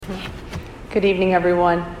Good evening,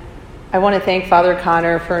 everyone. I want to thank Father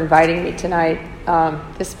Connor for inviting me tonight.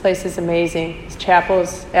 This place is amazing. This chapel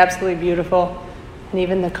is absolutely beautiful, and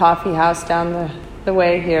even the coffee house down the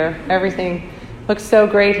way here. Everything looks so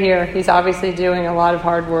great here. He's obviously doing a lot of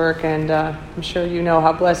hard work, and I'm sure you know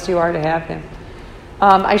how blessed you are to have him.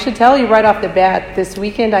 I should tell you right off the bat, this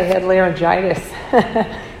weekend I had laryngitis.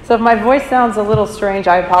 So if my voice sounds a little strange,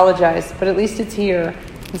 I apologize, but at least it's here,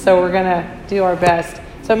 and so we're going to do our best.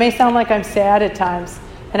 So it may sound like I'm sad at times,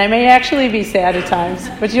 and I may actually be sad at times,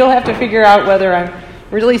 but you'll have to figure out whether I'm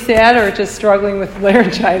really sad or just struggling with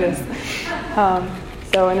laryngitis.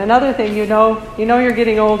 And another thing, you know you're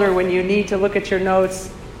getting older when you need to look at your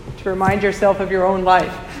notes to remind yourself of your own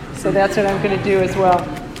life. So that's what I'm going to do as well.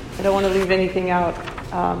 I don't want to leave anything out.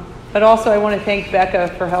 But also I want to thank Becca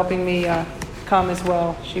for helping me come as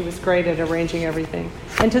well. She was great at arranging everything.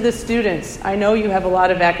 And to the students, I know you have a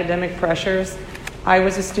lot of academic pressures. I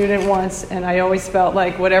was a student once, and I always felt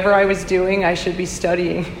like whatever I was doing, I should be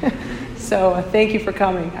studying. So thank you for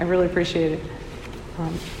coming. I really appreciate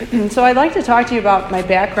it. So I'd like to talk to you about my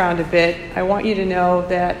background a bit. I want you to know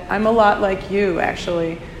that I'm a lot like you,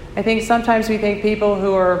 actually. I think sometimes we think people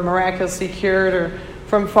who are miraculously cured or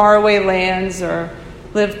from faraway lands or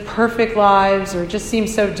live perfect lives or just seem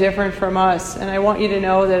so different from us. And I want you to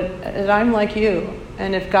know that I'm like you.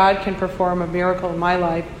 And if God can perform a miracle in my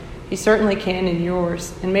life, He certainly can in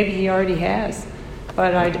yours, and maybe He already has.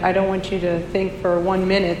 But I don't want you to think for 1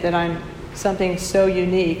 minute that I'm something so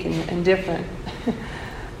unique and different.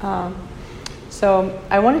 So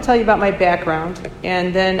I want to tell you about my background,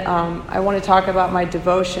 and then I want to talk about my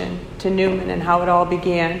devotion to Newman and how it all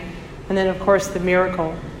began, and then, of course, the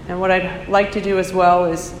miracle. And what I'd like to do as well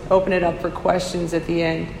is open it up for questions at the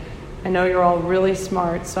end. I know you're all really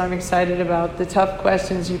smart, so I'm excited about the tough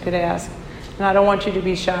questions you could ask. And I don't want you to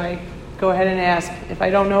be shy. Go ahead and ask. If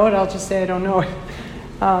I don't know it, I'll just say I don't know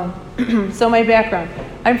it. So my background.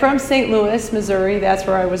 I'm from St. Louis, Missouri. That's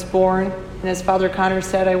where I was born. And as Father Connor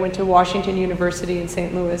said, I went to Washington University in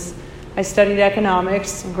St. Louis. I studied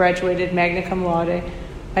economics and graduated magna cum laude.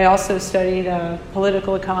 I also studied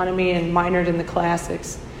political economy and minored in the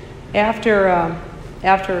classics. After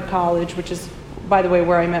college, which is, by the way,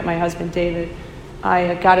 where I met my husband, David,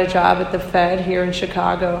 I got a job at the Fed here in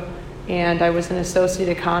Chicago. And I was an associate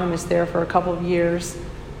economist there for a couple of years.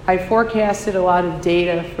 I forecasted a lot of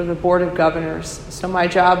data for the Board of Governors. So my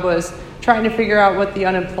job was trying to figure out what the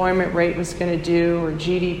unemployment rate was going to do, or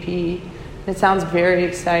GDP. It sounds very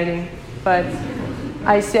exciting, but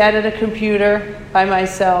I sat at a computer by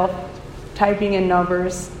myself, typing in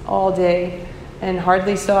numbers all day, and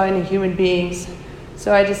hardly saw any human beings.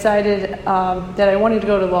 So I decided that I wanted to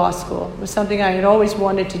go to law school. It was something I had always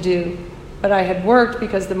wanted to do. But I had worked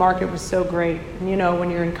because the market was so great. And when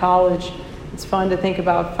you're in college, it's fun to think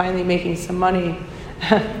about finally making some money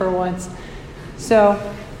for once. So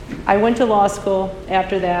I went to law school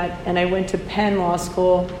after that, and I went to Penn Law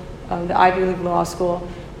School, the Ivy League Law School,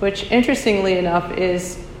 which, interestingly enough,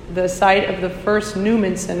 is the site of the first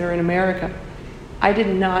Newman Center in America. I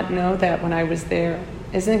did not know that when I was there.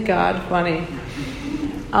 Isn't God funny?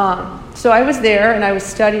 So I was there, and I was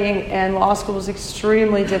studying, and law school was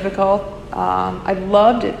extremely difficult. I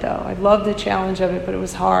loved it, though. I loved the challenge of it, but it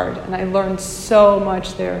was hard, and I learned so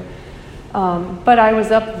much there. But I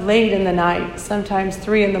was up late in the night, sometimes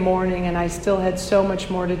 3 in the morning, and I still had so much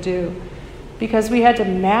more to do because we had to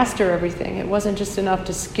master everything. It wasn't just enough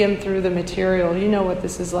to skim through the material. You know what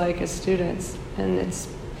this is like as students, and it's,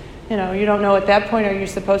 you don't know at that point, are you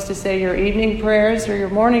supposed to say your evening prayers or your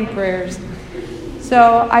morning prayers?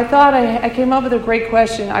 So I thought I came up with a great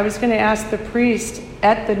question. I was going to ask the priest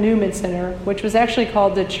at the Newman Center, which was actually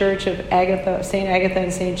called the Church of St. Agatha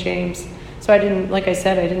and St. James. So I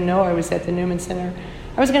didn't know I was at the Newman Center.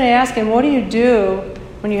 I was going to ask him, what do you do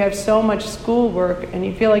when you have so much schoolwork and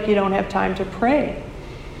you feel like you don't have time to pray?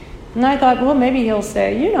 And I thought, well, maybe he'll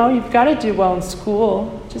say, you've got to do well in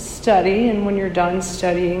school. Just study, and when you're done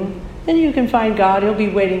studying, then you can find God. He'll be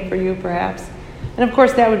waiting for you, perhaps. And of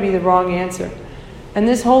course, that would be the wrong answer. And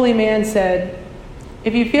this holy man said,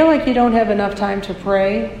 if you feel like you don't have enough time to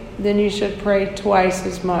pray, then you should pray twice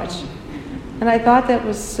as much. And I thought that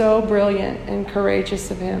was so brilliant and courageous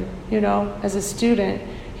of him. As a student,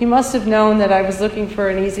 he must have known that I was looking for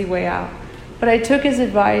an easy way out. But I took his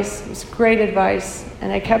advice. It was great advice.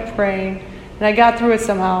 And I kept praying. And I got through it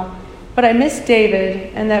somehow. But I missed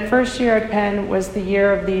David. And that first year at Penn was the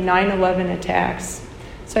year of the 9/11 attacks.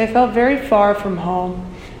 So I felt very far from home.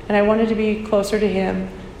 And I wanted to be closer to him.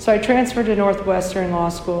 So I transferred to Northwestern Law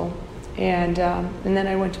School, and then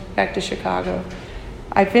I went back to Chicago.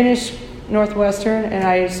 I finished Northwestern, and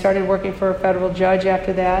I started working for a federal judge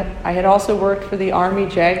after that. I had also worked for the Army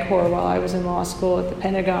JAG Corps while I was in law school at the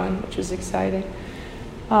Pentagon, which was exciting.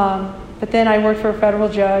 But then I worked for a federal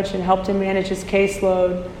judge and helped him manage his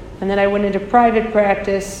caseload. And then I went into private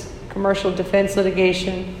practice, commercial defense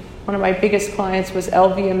litigation. One of my biggest clients was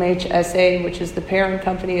LVMH SA, which is the parent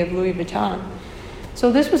company of Louis Vuitton.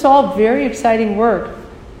 So this was all very exciting work.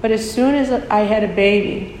 But as soon as I had a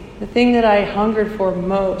baby, the thing that I hungered for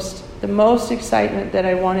most, the most excitement that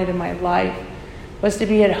I wanted in my life, was to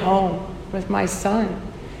be at home with my son.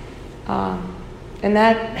 And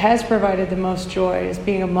that has provided the most joy, is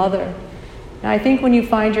being a mother. And I think when you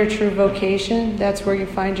find your true vocation, that's where you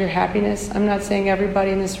find your happiness. I'm not saying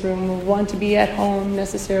everybody in this room will want to be at home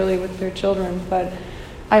necessarily with their children, but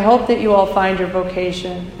I hope that you all find your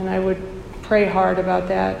vocation, and I would pray hard about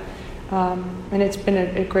that. And it's been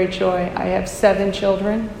a great joy. I have 7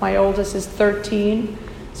 children. My oldest is 13,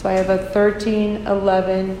 so I have a 13,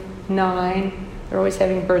 11, 9. They're always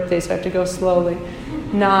having birthdays, so I have to go slowly.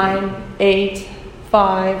 9, 8,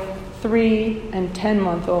 5, 3, and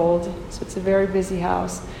 10-month-old. So it's a very busy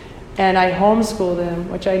house. And I homeschool them,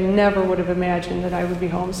 which I never would have imagined that I would be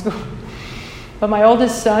homeschooled. But my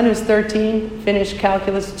oldest son, who's 13, finished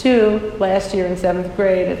Calculus 2 last year in 7th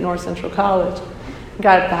grade at North Central College.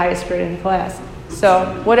 Got the highest grade in the class.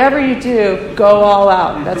 So whatever you do, go all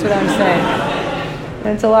out. That's what I'm saying. And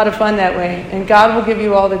it's a lot of fun that way. And God will give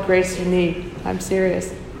you all the grace you need. I'm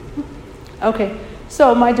serious. Okay,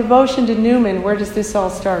 so my devotion to Newman, where does this all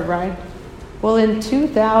start, right? Well, in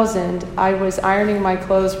 2000, I was ironing my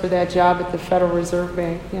clothes for that job at the Federal Reserve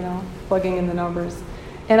Bank, plugging in the numbers.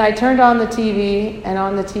 And I turned on the TV, and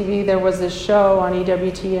on the TV there was this show on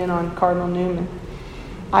EWTN on Cardinal Newman.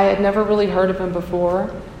 I had never really heard of him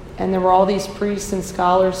before, and there were all these priests and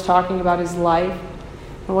scholars talking about his life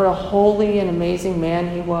and what a holy and amazing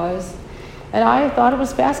man he was. And I thought it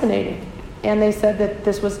was fascinating. And they said that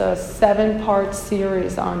this was a 7-part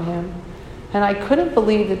series on him. And I couldn't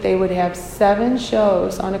believe that they would have 7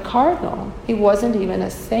 shows on a cardinal. He wasn't even a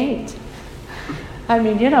saint. I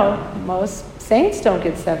mean, most saints don't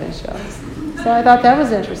get 7 shows. So I thought that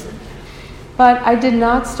was interesting. But I did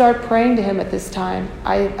not start praying to him at this time.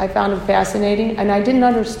 I found him fascinating, and I didn't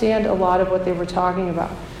understand a lot of what they were talking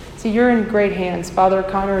about. See, you're in great hands. Father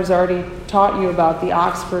Connor has already taught you about the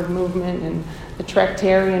Oxford movement and the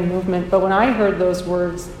Tractarian movement, but when I heard those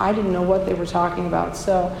words, I didn't know what they were talking about,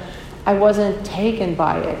 so I wasn't taken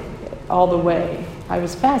by it all the way. I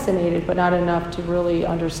was fascinated, but not enough to really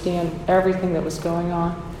understand everything that was going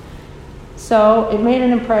on. So it made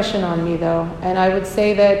an impression on me, though, and I would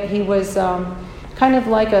say that he was kind of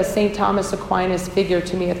like a St. Thomas Aquinas figure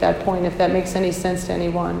to me at that point, if that makes any sense to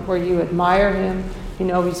anyone, where you admire him,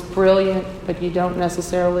 he's brilliant, but you don't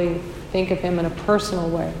necessarily think of him in a personal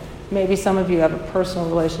way. Maybe some of you have a personal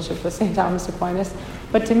relationship with St. Thomas Aquinas,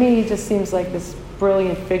 but to me, he just seems like this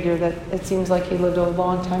brilliant figure that it seems like he lived a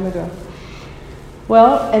long time ago.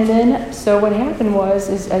 Well, and then, so what happened was,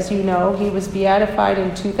 as you know, he was beatified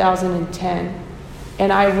in 2010,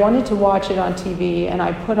 and I wanted to watch it on TV, and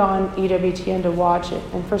I put on EWTN to watch it,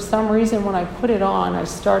 and for some reason, when I put it on, I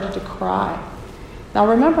started to cry. Now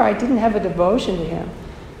remember, I didn't have a devotion to him,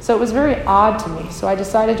 so it was very odd to me, so I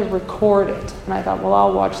decided to record it, and I thought, well,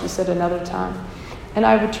 I'll watch this at another time. And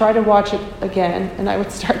I would try to watch it again, and I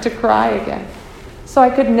would start to cry again. So I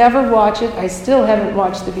could never watch it. I still haven't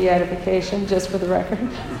watched the beatification, just for the record.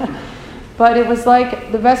 But it was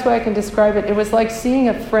like, the best way I can describe it, it was like seeing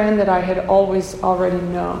a friend that I had always already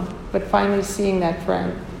known, but finally seeing that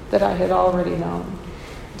friend that I had already known.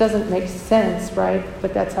 It doesn't make sense, right?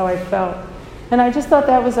 But that's how I felt. And I just thought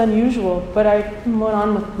that was unusual, but I went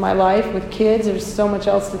on with my life, with kids. There's so much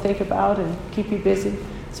else to think about and keep you busy,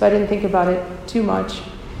 so I didn't think about it too much.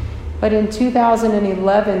 But in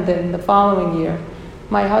 2011, then, the following year,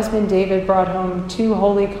 my husband David brought home 2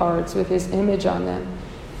 holy cards with his image on them.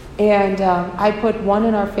 And I put one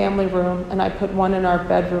in our family room, and I put one in our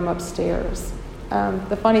bedroom upstairs.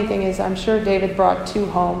 The funny thing is, I'm sure David brought 2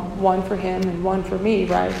 home, one for him and one for me,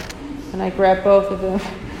 right? And I grabbed both of them.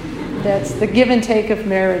 That's the give and take of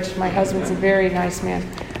marriage. My husband's a very nice man.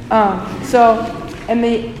 And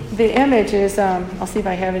the image is, I'll see if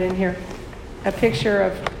I have it in here, a picture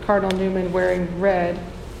of Cardinal Newman wearing red.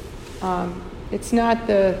 It's not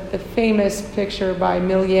the famous picture by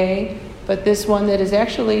Millet, but this one that is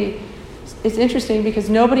actually, it's interesting because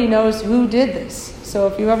nobody knows who did this. So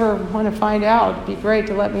if you ever want to find out, it'd be great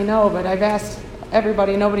to let me know, but I've asked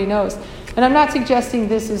everybody, nobody knows. And I'm not suggesting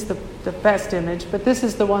this is the best image, but this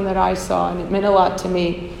is the one that I saw, and it meant a lot to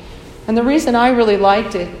me. And the reason I really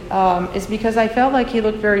liked it is because I felt like he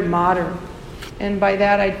looked very modern. And by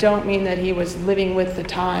that, I don't mean that he was living with the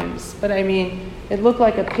times, but I mean, it looked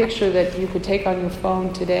like a picture that you could take on your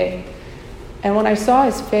phone today. And when I saw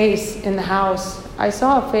his face in the house, I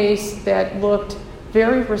saw a face that looked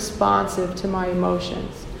very responsive to my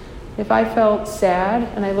emotions. If I felt sad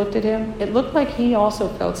and I looked at him, it looked like he also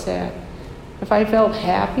felt sad. If I felt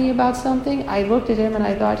happy about something, I looked at him and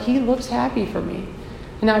I thought, he looks happy for me.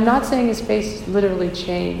 And I'm not saying his face literally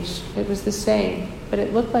changed. It was the same, but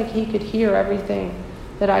it looked like he could hear everything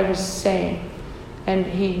that I was saying, and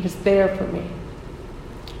he was there for me.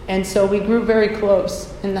 And so we grew very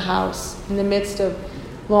close in the house, in the midst of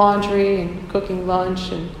laundry and cooking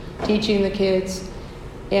lunch and teaching the kids.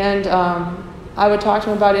 And I would talk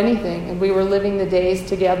to him about anything, and we were living the days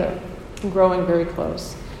together and growing very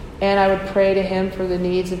close. And I would pray to him for the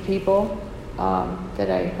needs of people that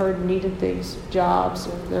I heard needed things, jobs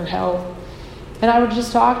or their health. And I would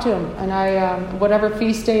just talk to him. And whatever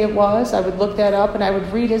feast day it was, I would look that up and I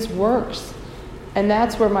would read his works. And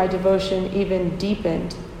that's where my devotion even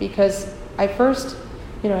deepened, because I first,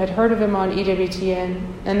 had heard of him on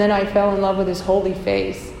EWTN, and then I fell in love with his holy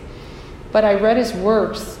face. But I read his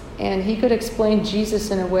works, and he could explain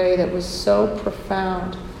Jesus in a way that was so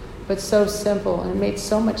profound, but so simple, and it made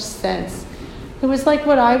so much sense. It was like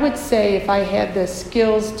what I would say if I had the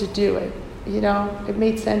skills to do it. It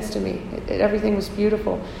made sense to me. Everything was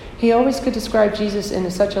beautiful. He always could describe Jesus in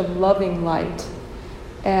such a loving light.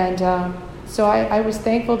 And so I was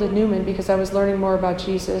thankful to Newman because I was learning more about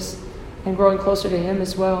Jesus and growing closer to him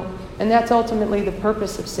as well. And that's ultimately the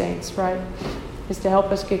purpose of saints, right? Is to help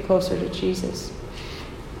us get closer to Jesus.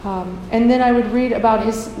 And then I would read about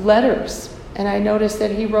his letters. And I noticed that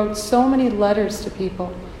he wrote so many letters to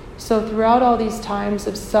people. So throughout all these times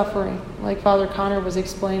of suffering, like Father Connor was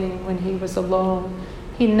explaining when he was alone,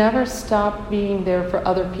 he never stopped being there for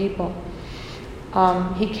other people.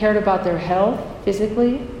 He cared about their health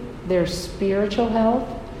physically, their spiritual health,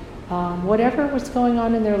 whatever was going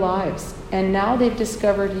on in their lives. And now they've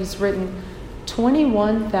discovered he's written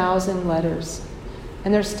 21,000 letters.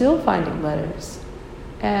 And they're still finding letters.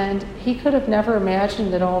 And he could have never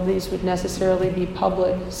imagined that all of these would necessarily be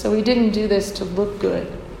public. So he didn't do this to look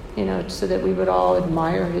good, so that we would all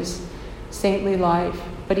admire his saintly life.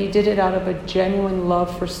 But he did it out of a genuine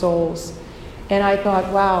love for souls. And I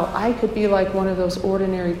thought, wow, I could be like one of those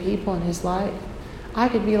ordinary people in his life. I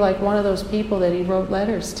could be like one of those people that he wrote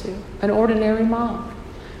letters to, an ordinary mom.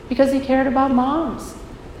 Because he cared about moms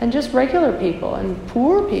and just regular people and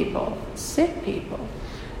poor people, sick people.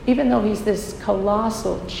 Even though he's this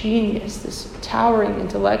colossal genius, this towering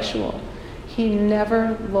intellectual, he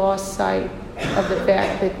never lost sight of the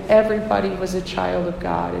fact that everybody was a child of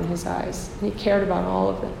God in his eyes. And he cared about all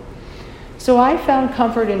of them. So I found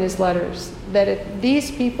comfort in his letters, that if these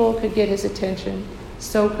people could get his attention,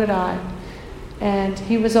 so could I. And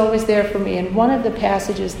he was always there for me. And one of the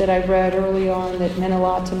passages that I read early on that meant a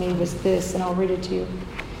lot to me was this, and I'll read it to you.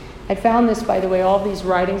 I found this, by the way, all these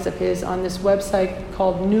writings of his on this website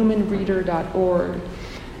called newmanreader.org.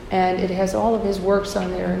 And it has all of his works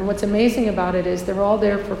on there. And what's amazing about it is they're all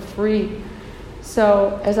there for free.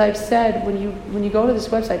 So, as I've said, when you go to this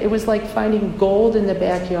website, it was like finding gold in the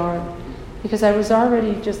backyard. Because I was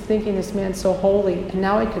already just thinking this man's so holy, and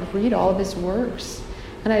now I could read all of his works.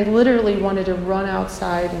 And I literally wanted to run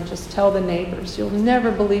outside and just tell the neighbors, you'll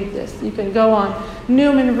never believe this. You can go on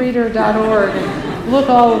newmanreader.org and look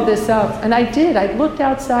all of this up. And I did. I looked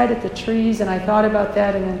outside at the trees and I thought about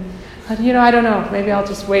that. And then, I don't know. Maybe I'll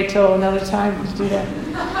just wait till another time to do that.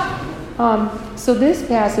 So this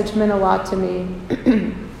passage meant a lot to me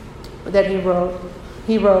that he wrote.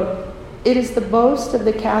 He wrote, "It is the boast of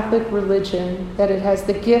the Catholic religion that it has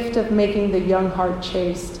the gift of making the young heart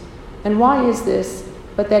chaste. And why is this?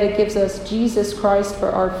 But that it gives us Jesus Christ for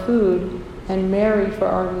our food and Mary for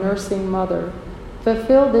our nursing mother.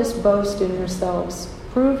 Fulfill this boast in yourselves.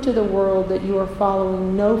 Prove to the world that you are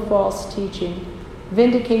following no false teaching.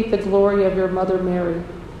 Vindicate the glory of your mother Mary,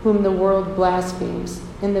 whom the world blasphemes,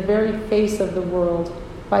 in the very face of the world,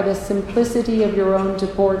 by the simplicity of your own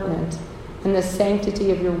deportment and the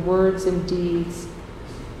sanctity of your words and deeds."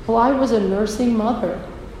 Well, I was a nursing mother,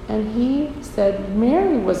 and he said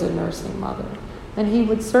Mary was a nursing mother. And he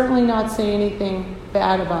would certainly not say anything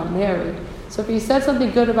bad about Mary. So if he said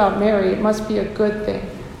something good about Mary, it must be a good thing.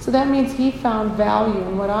 So that means he found value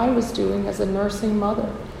in what I was doing as a nursing mother.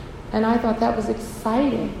 And I thought that was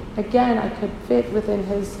exciting. Again, I could fit within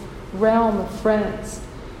his realm of friends.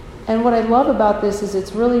 And what I love about this is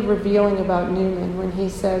it's really revealing about Newman when he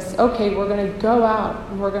says, okay, we're going to go out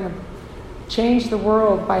and we're going to change the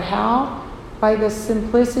world. By how? By the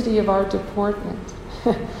simplicity of our deportment.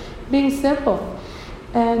 Being simple.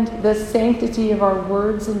 and the sanctity of our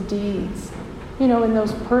words and deeds. You know, in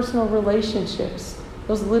those personal relationships,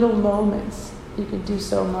 those little moments, you can do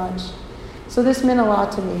so much. So this meant a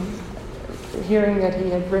lot to me, hearing that he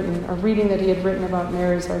had written, or reading that he had written about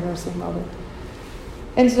Mary as our nursing mother.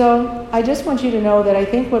 And so I just want you to know that I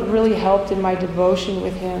think what really helped in my devotion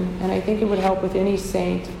with him, and I think it would help with any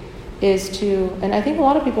saint, is to, and I think a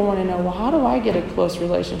lot of people want to know, well, how do I get a close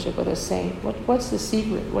relationship with a saint? What's the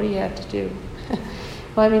secret? What do you have to do?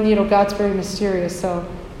 Well, I mean, you know, God's very mysterious, so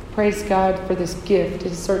praise God for this gift.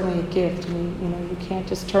 It's certainly a gift. I mean, you know, you can't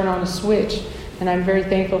just turn on a switch, and I'm very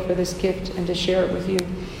thankful for this gift and to share it with you.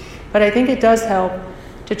 But I think it does help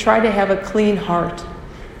to try to have a clean heart.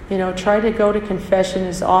 You know, try to go to confession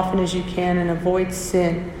as often as you can and avoid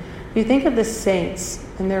sin. You think of the saints,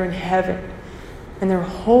 and they're in heaven, and they're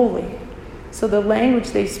holy. So the language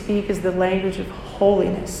they speak is the language of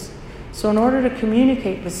holiness. So in order to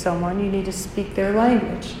communicate with someone, you need to speak their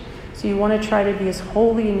language. So you want to try to be as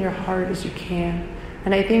holy in your heart as you can.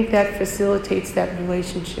 And I think that facilitates that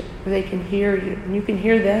relationship where they can hear you and you can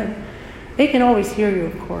hear them. They can always hear you,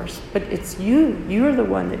 of course, but it's you. You're the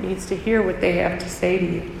one that needs to hear what they have to say to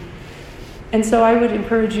you. And so I would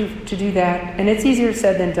encourage you to do that. And it's easier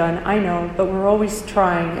said than done, I know, but we're always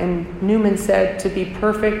trying. And Newman said to be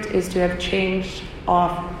perfect is to have changed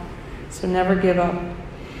often. So never give up.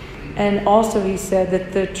 And also he said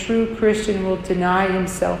that the true Christian will deny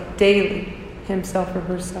himself daily, himself or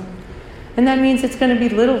herself. And that means it's going to be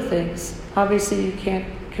little things. Obviously you can't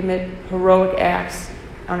commit heroic acts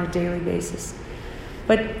on a daily basis.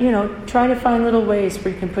 But, you know, try to find little ways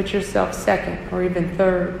where you can put yourself second or even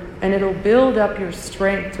third. And it'll build up your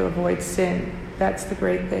strength to avoid sin. That's the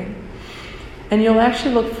great thing. And you'll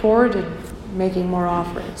actually look forward to making more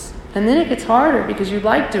offerings. And then it gets harder because you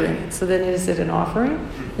like doing it. So then is it an offering?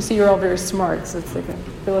 You see, you're all very smart, so it's like a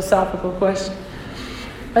philosophical question.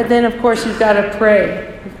 But then, of course, you've got to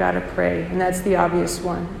pray. You've got to pray, and that's the obvious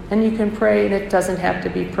one. And you can pray, and it doesn't have to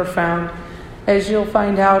be profound. As you'll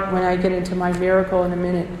find out when I get into my miracle in a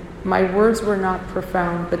minute, my words were not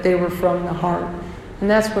profound, but they were from the heart. And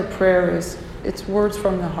that's what prayer is. It's words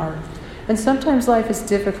from the heart. And sometimes life is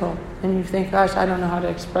difficult, and you think, gosh, I don't know how to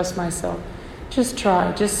express myself. Just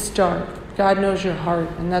try. Just start. God knows your heart,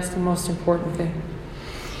 and that's the most important thing.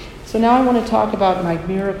 So now I want to talk about my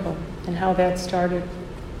miracle and how that started.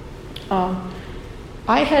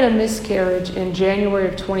 I had a miscarriage in January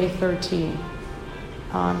of 2013.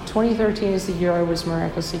 2013 is the year I was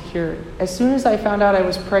miraculously cured. As soon as I found out I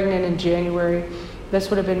was pregnant in January, this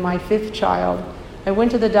would have been my 5th child, I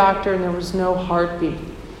went to the doctor and there was no heartbeat.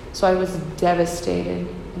 So I was devastated.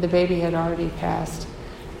 The baby had already passed.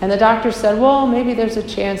 And the doctor said, well, maybe there's a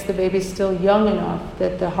chance the baby's still young enough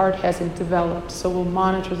that the heart hasn't developed, so we'll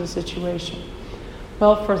monitor the situation.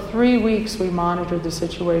 Well, for 3 weeks we monitored the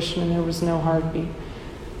situation and there was no heartbeat.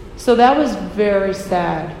 So that was very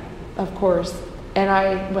sad, of course. And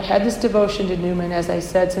I had this devotion to Newman, as I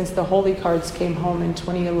said, since the Holy Cards came home in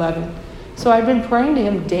 2011. So I've been praying to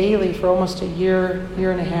him daily for almost a year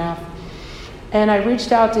and a half. And I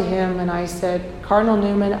reached out to him and I said, Cardinal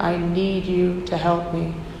Newman, I need you to help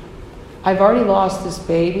me. I've already lost this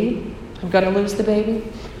baby. I'm going to lose the baby.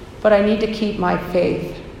 But I need to keep my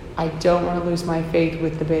faith. I don't want to lose my faith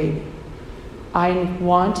with the baby. I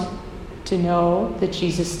want to know that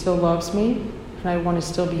Jesus still loves me. And I want to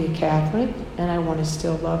still be a Catholic. And I want to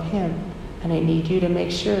still love him. And I need you to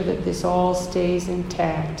make sure that this all stays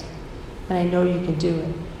intact. And I know you can do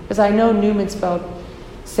it. Because I know Newman's felt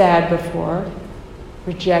sad before,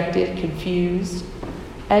 rejected, confused.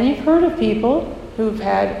 And you've heard of people who've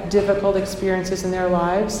had difficult experiences in their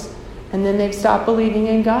lives, and then they've stopped believing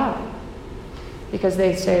in God. Because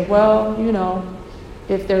they say, well, you know,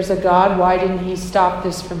 if there's a God, why didn't he stop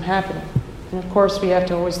this from happening? And of course, we have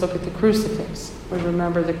to always look at the crucifix. We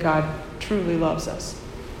remember that God truly loves us.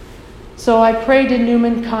 So I prayed to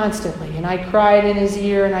Newman constantly, and I cried in his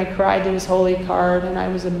ear, and I cried to his holy card, and I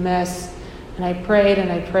was a mess. And I prayed,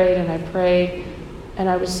 and I prayed, and I prayed, and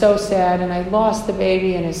I was so sad, and I lost the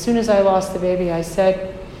baby, and as soon as I lost the baby, I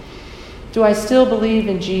said, do I still believe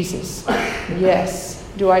in Jesus? Yes.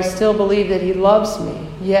 Do I still believe that he loves me?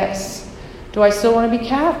 Yes. Do I still want to be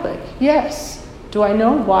Catholic? Yes. Do I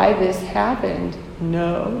know why this happened?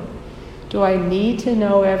 No. Do I need to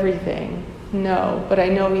know everything? No, but I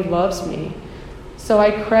know he loves me. So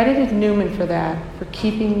I credited Newman for that, for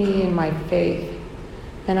keeping me in my faith.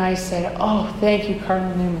 And I said, oh, thank you,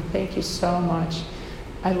 Cardinal Newman. Thank you so much.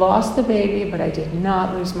 I lost the baby, but I did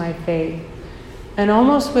not lose my faith. And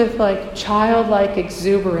almost with like childlike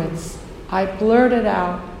exuberance, I blurted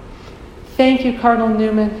out, thank you, Cardinal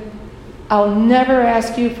Newman. I'll never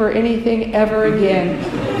ask you for anything ever again.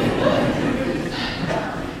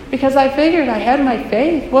 Because I figured I had my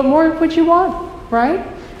faith. What more would you want, right?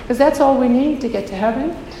 Because that's all we need to get to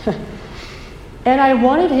heaven. And I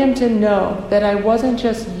wanted him to know that I wasn't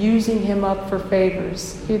just using him up for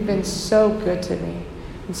favors. He'd been so good to me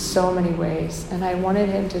in so many ways. And I wanted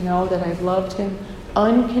him to know that I loved him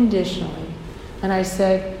unconditionally. And I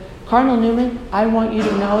said, Cardinal Newman, I want you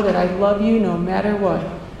to know that I love you no matter what.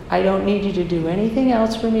 I don't need you to do anything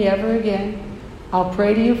else for me ever again. I'll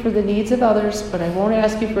pray to you for the needs of others, but I won't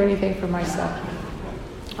ask you for anything for myself.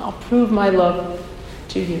 I'll prove my love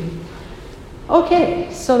to you.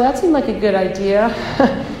 Okay, so that seemed like a good idea.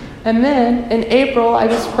 And then in April, I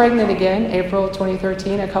was pregnant again, April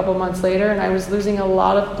 2013, a couple months later, and I was losing a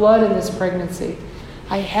lot of blood in this pregnancy.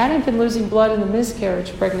 I hadn't been losing blood in the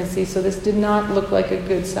miscarriage pregnancy, so this did not look like a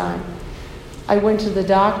good sign. I went to the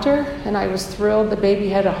doctor, and I was thrilled. The baby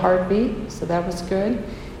had a heartbeat, so that was good.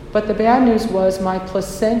 But the bad news was my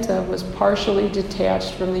placenta was partially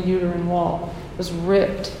detached from the uterine wall. It was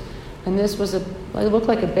ripped. And this was it looked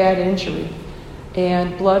like a bad injury.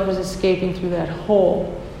 And blood was escaping through that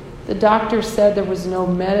hole. The doctor said there was no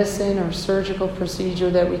medicine or surgical procedure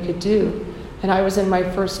that we could do. And I was in my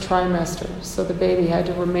first trimester, so the baby had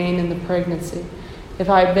to remain in the pregnancy. If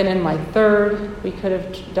I had been in my third, we could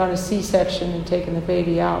have done a C-section and taken the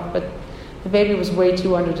baby out. But the baby was way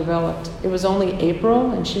too underdeveloped. It was only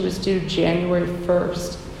April, and she was due January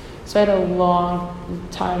 1st. So I had a long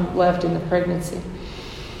time left in the pregnancy.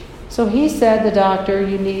 So he said, the doctor,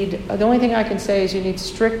 the only thing I can say is you need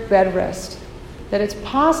strict bed rest. That it's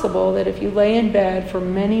possible that if you lay in bed for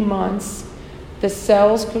many months, the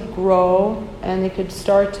cells could grow and they could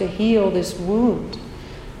start to heal this wound.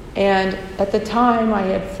 And at the time, I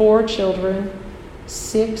had 4 children,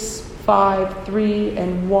 6, 5, 3,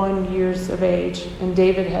 and 1 years of age, and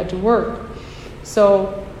David had to work.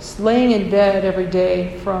 So laying in bed every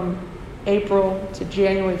day from April to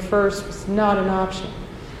January 1st was not an option.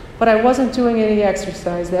 But I wasn't doing any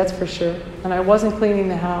exercise, that's for sure. And I wasn't cleaning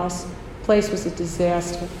the house. The place was a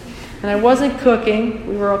disaster. And I wasn't cooking.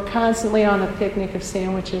 We were constantly on a picnic of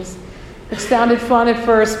sandwiches. It sounded fun at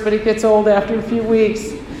first, but it gets old after a few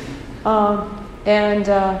weeks.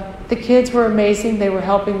 The kids were amazing. They were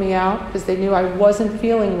helping me out because they knew I wasn't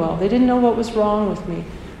feeling well. They didn't know what was wrong with me.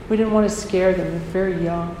 We didn't want to scare them. They're very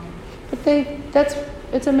young. But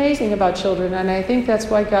it's amazing about children, and I think that's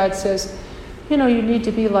why God says, you need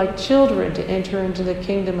to be like children to enter into the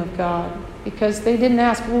kingdom of God. Because they didn't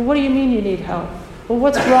ask, well, what do you mean you need help? Well,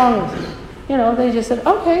 what's wrong with you? They just said,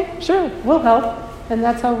 okay, sure, we'll help. And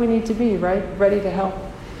that's how we need to be, right? Ready to help.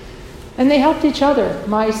 And they helped each other.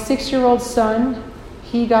 My 6-year-old son,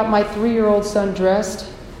 he got my 3-year-old son dressed,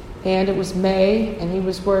 and it was May, and he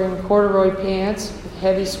was wearing corduroy pants,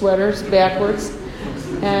 heavy sweaters backwards.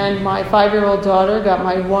 And my 5-year-old daughter got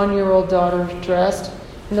my 1-year-old daughter dressed,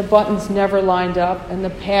 and the buttons never lined up, and the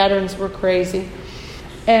patterns were crazy.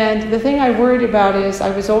 And the thing I worried about is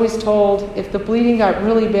I was always told if the bleeding got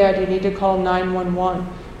really bad, you need to call 911.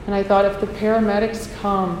 And I thought if the paramedics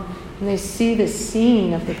come and they see the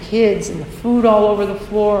scene of the kids and the food all over the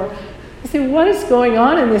floor, I say, what is going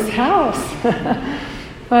on in this house?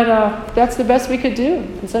 But that's the best we could do.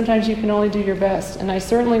 And sometimes you can only do your best. And I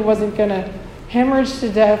certainly wasn't going to hemorrhage to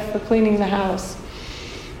death for cleaning the house.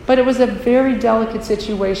 But it was a very delicate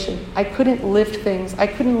situation. I couldn't lift things. I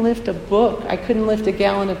couldn't lift a book. I couldn't lift a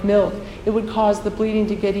gallon of milk. It would cause the bleeding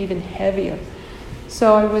to get even heavier.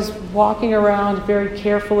 So I was walking around very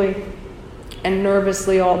carefully and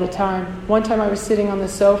nervously all the time. One time I was sitting on the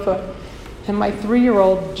sofa, and my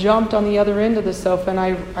 3-year-old jumped on the other end of the sofa, and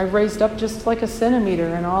I raised up just like a centimeter,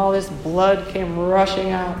 and all this blood came rushing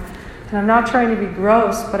out. And I'm not trying to be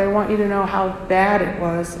gross, but I want you to know how bad it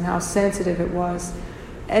was and how sensitive it was.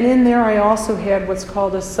 And in there, I also had what's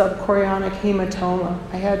called a subchorionic hematoma.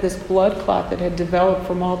 I had this blood clot that had developed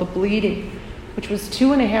from all the bleeding, which was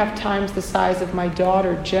 2.5 times the size of my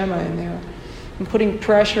daughter, Gemma, in there, and putting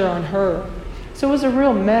pressure on her. So it was a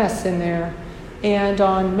real mess in there. And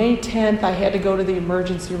on May 10th, I had to go to the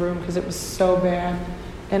emergency room because it was so bad.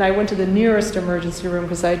 And I went to the nearest emergency room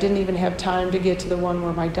because I didn't even have time to get to the one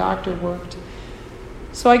where my doctor worked.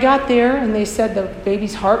 So I got there, and they said the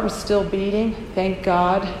baby's heart was still beating, thank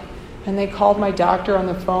God. And they called my doctor on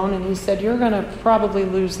the phone, and he said, you're going to probably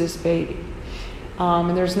lose this baby.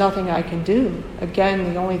 And there's nothing I can do.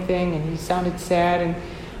 Again, the only thing, and he sounded sad, and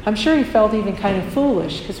I'm sure he felt even kind of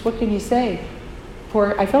foolish, because what can you say?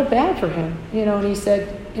 I felt bad for him, and he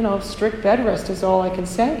said, strict bed rest is all I can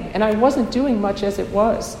say. And I wasn't doing much as it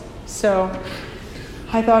was. So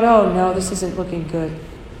I thought, oh no, this isn't looking good.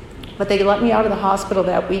 But they let me out of the hospital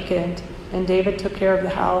that weekend, and David took care of the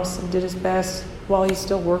house and did his best while he's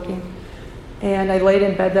still working. And I laid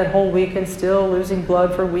in bed that whole week and still losing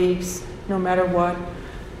blood for weeks, no matter what.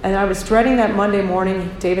 And I was dreading that Monday morning.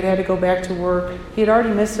 David had to go back to work. He had already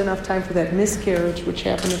missed enough time for that miscarriage, which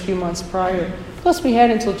happened a few months prior. Plus, we had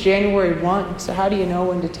until January 1, so how do you know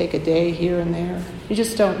when to take a day here and there? You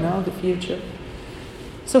just don't know the future.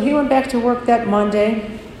 So he went back to work that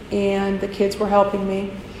Monday, and the kids were helping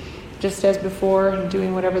me, just as before, and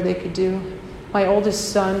doing whatever they could do. My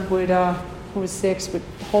oldest son would, who was 6, would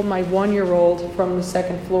hold my 1-year-old from the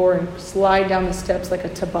second floor and slide down the steps like a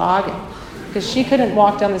toboggan. Because she couldn't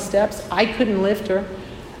walk down the steps, I couldn't lift her.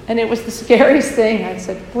 And it was the scariest thing. I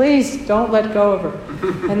said, please don't let go of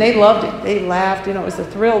her. And they loved it. They laughed. It was a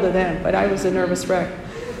thrill to them, but I was a nervous wreck.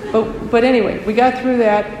 But anyway, we got through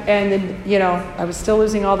that, and then, I was still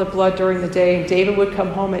losing all the blood during the day, and David would come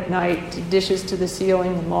home at night, dishes to the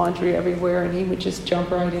ceiling, and laundry everywhere, and he would just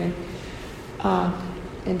jump right in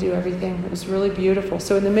and do everything. It was really beautiful.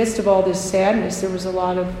 So in the midst of all this sadness, there was a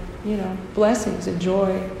lot of, blessings and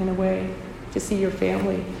joy in a way to see your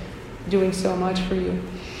family doing so much for you.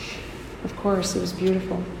 Of course, it was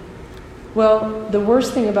beautiful. Well, the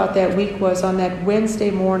worst thing about that week was on that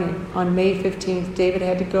Wednesday morning, on May 15th, David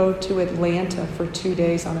had to go to Atlanta for 2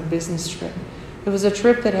 days on a business trip. It was a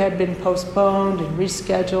trip that had been postponed and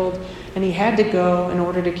rescheduled, and he had to go in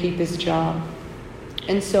order to keep his job.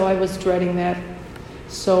 And so I was dreading that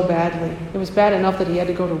so badly. It was bad enough that he had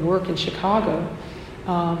to go to work in Chicago.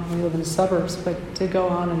 We live in the suburbs, but to go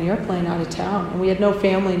on an airplane out of town, and we had no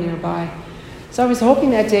family nearby. So I was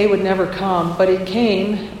hoping that day would never come, but it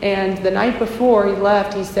came, and the night before he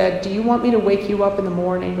left, he said, do you want me to wake you up in the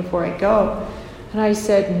morning before I go? And I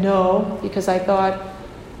said no, because I thought,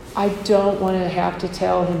 I don't want to have to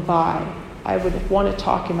tell him bye. I would want to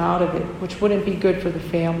talk him out of it, which wouldn't be good for the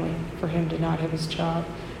family, for him to not have his job.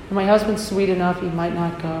 And my husband's sweet enough, he might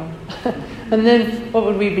not go. And then what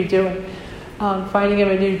would we be doing? Finding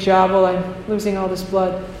him a new job while I'm losing all this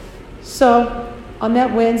blood. So on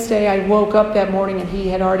that Wednesday, I woke up that morning and he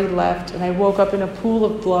had already left, and I woke up in a pool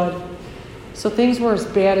of blood. So things were as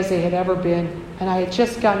bad as they had ever been, and I had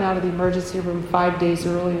just gotten out of the emergency room 5 days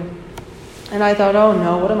earlier. And I thought, oh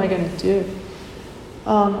no, what am I going to do?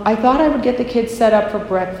 I thought I would get the kids set up for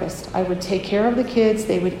breakfast. I would take care of the kids,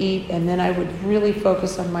 they would eat, and then I would really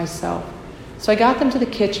focus on myself. So I got them to the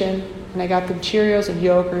kitchen, and I got them Cheerios and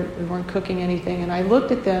yogurt. We weren't cooking anything, and I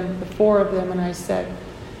looked at them, the 4 of them, and I said,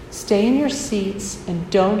 stay in your seats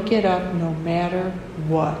and don't get up no matter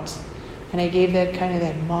what. And I gave that kind of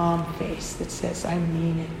that mom face that says, I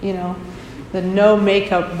mean it, the no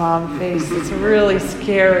makeup mom face. It's really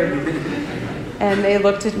scary. And they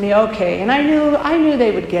looked at me, okay. And I knew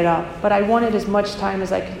they would get up, but I wanted as much time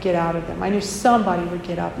as I could get out of them. I knew somebody would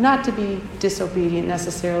get up, not to be disobedient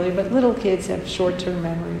necessarily, but little kids have short-term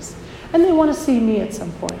memories. And they want to see me at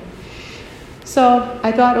some point. So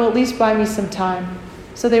I thought, well, at least buy me some time.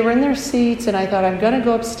 So they were in their seats, and I thought, I'm going to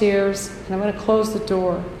go upstairs, and I'm going to close the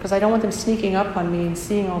door, because I don't want them sneaking up on me and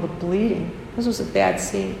seeing all the bleeding. This was a bad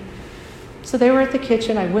scene. So they were at the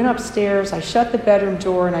kitchen. I went upstairs. I shut the bedroom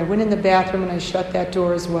door, and I went in the bathroom, and I shut that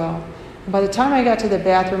door as well. And by the time I got to the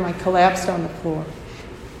bathroom, I collapsed on the floor.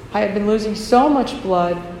 I had been losing so much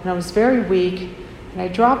blood, and I was very weak, and I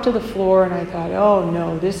dropped to the floor, and I thought, oh,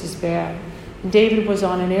 no, this is bad. And David was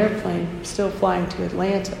on an airplane still flying to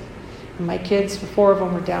Atlanta. And my kids, 4 of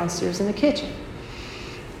them, were downstairs in the kitchen.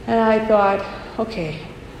 And I thought, okay,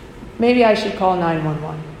 maybe I should call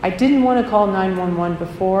 911. I didn't want to call 911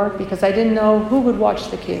 before because I didn't know who would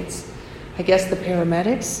watch the kids. I guess the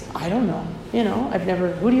paramedics? I don't know.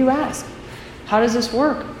 Who do you ask? How does this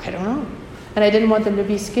work? I don't know. And I didn't want them to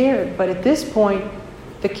be scared. But at this point,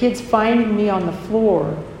 the kids finding me on the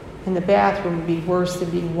floor in the bathroom would be worse than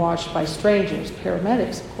being watched by strangers,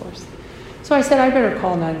 paramedics, of course. So I said, I better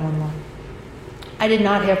call 911. I did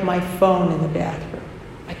not have my phone in the bathroom.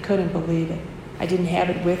 I couldn't believe it. I didn't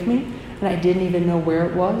have it with me, and I didn't even know where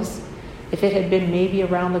it was. If it had been maybe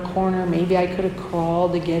around the corner, maybe I could have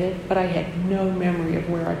crawled to get it, but I had no memory of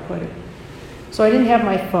where I put it. So I didn't have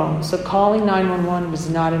my phone, so calling 911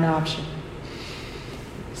 was not an option.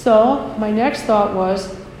 So my next thought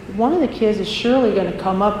was, one of the kids is surely going to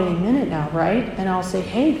come up any minute now, right? And I'll say,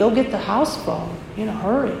 hey, go get the house phone.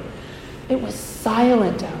 Hurry. It was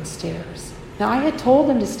silent downstairs. Now, I had told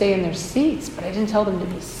them to stay in their seats, but I didn't tell them to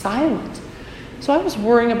be silent. So I was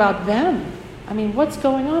worrying about them. What's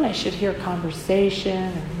going on? I should hear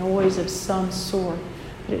conversation or noise of some sort.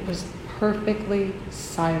 But it was perfectly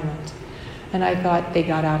silent. And I thought, they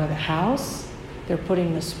got out of the house. They're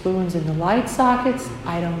putting the spoons in the light sockets.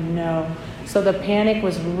 I don't know. So the panic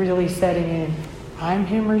was really setting in. I'm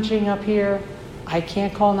hemorrhaging up here. I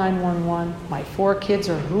can't call 911. My 4 kids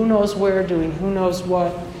are who knows where doing who knows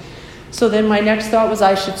what. So then my next thought was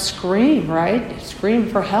I should scream, right? Scream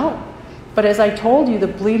for help. But as I told you, the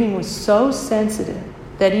bleeding was so sensitive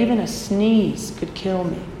that even a sneeze could kill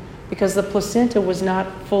me because the placenta was not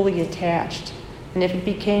fully attached. And if it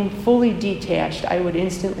became fully detached, I would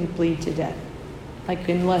instantly bleed to death, like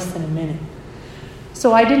in less than a minute.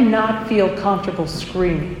 So I did not feel comfortable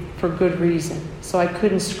screaming for good reason. So I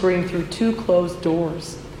couldn't scream through 2 closed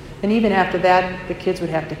doors. And even after that, the kids would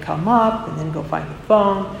have to come up and then go find the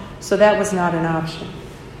phone. So that was not an option.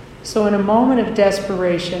 So in a moment of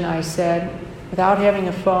desperation, I said, without having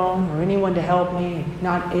a phone or anyone to help me,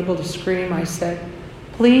 not able to scream, I said,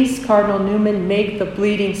 "Please, Cardinal Newman, make the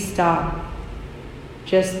bleeding stop."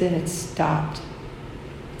 Just then it stopped.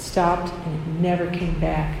 It stopped and it never came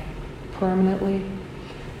back permanently.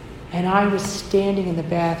 And I was standing in the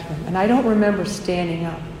bathroom. And I don't remember standing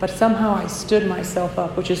up, but somehow I stood myself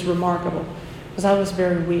up, which is remarkable because I was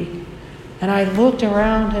very weak. And I looked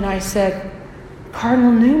around and I said,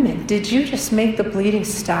 "Cardinal Newman, did you just make the bleeding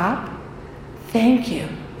stop?" "Thank you."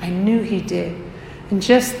 I knew he did. And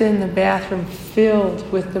just then the bathroom filled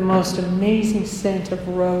with the most amazing scent of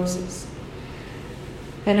roses.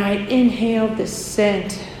 And I inhaled this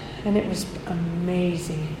scent, and it was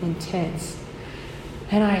amazing, intense.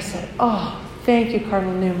 And I said, "Oh, thank you,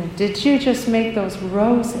 Cardinal Newman. Did you just make those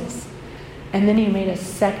roses?" And then he made a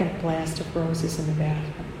second blast of roses in the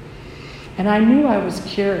bathroom. And I knew I was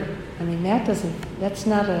cured. I mean, that's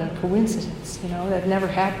not a coincidence, that never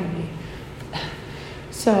happened to me.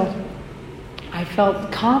 So I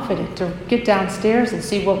felt confident to get downstairs and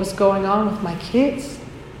see what was going on with my kids.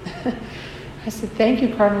 I said, "Thank you,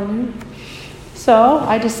 Cardinal Newman." So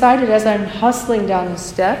I decided as I'm hustling down the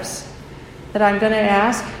steps that I'm going to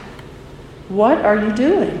ask, "What are you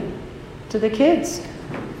doing?" to the kids.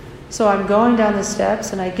 So I'm going down the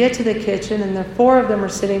steps and I get to the kitchen and the 4 of them are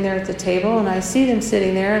sitting there at the table and I see them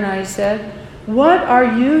sitting there and I said, "What are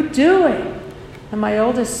you doing?" And my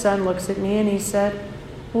oldest son looks at me and he said,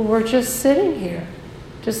 "Well, we're just sitting here,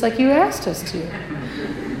 just like you asked us to."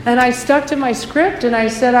 And I stuck to my script and I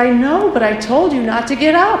said, "I know, but I told you not to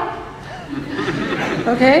get up."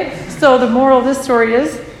 Okay? So the moral of this story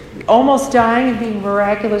is, almost dying and being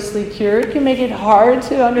miraculously cured can make it hard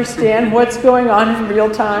to understand what's going on in real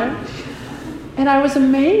time. And I was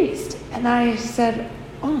amazed. And I said,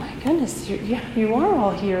 "Oh my goodness, you are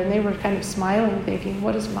all here." And they were kind of smiling, thinking,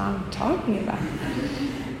 "What is Mom talking about?"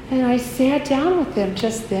 And I sat down with them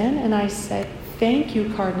just then and I said, "Thank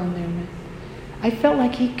you, Cardinal Newman." I felt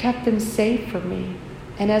like he kept them safe for me.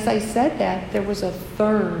 And as I said that, there was a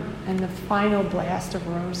third and the final blast of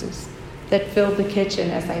roses that filled the kitchen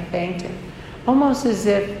as I thanked him. Almost as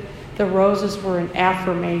if the roses were an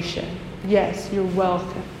affirmation. "Yes, you're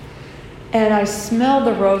welcome." And I smelled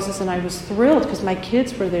the roses and I was thrilled because my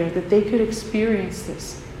kids were there, that they could experience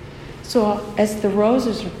this. So as the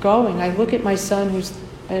roses are going, I look at my son who's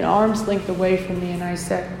an arm's length away from me and I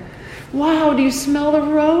said, "Wow, do you smell the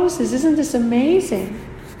roses? Isn't this amazing?"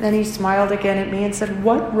 Then he smiled again at me and said,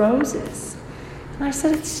 "What roses?" And I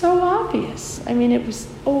said, "It's so obvious." I mean, it was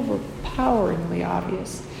overpoweringly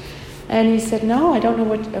obvious. And he said, "No, I don't know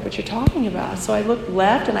what you're talking about." So I looked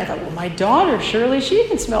left and I thought, well, my daughter, surely she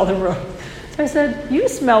can smell the rose. So I said, "You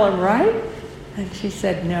smell them, right?" And she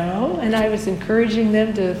said, "No." And I was encouraging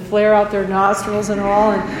them to flare out their nostrils and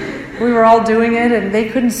all. And we were all doing it and they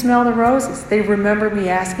couldn't smell the roses. They remembered me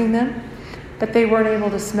asking them, but they weren't able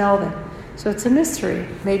to smell them. So it's a mystery.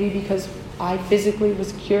 Maybe because I physically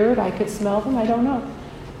was cured, I could smell them. I don't know.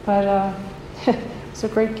 But it's a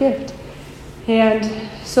great gift. And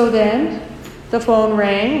so then the phone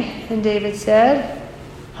rang and David said,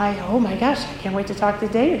 "Oh my gosh, I can't wait to talk to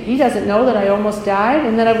David. He doesn't know that I almost died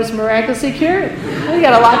and that I was miraculously cured. We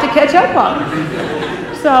got a lot to catch up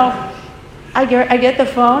on." So I get the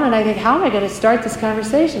phone and I think, how am I going to start this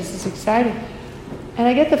conversation? This is exciting. And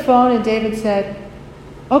I get the phone and David said,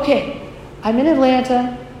 "Okay, I'm in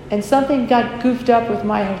Atlanta and something got goofed up with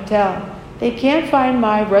my hotel. They can't find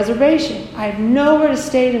my reservation. I have nowhere to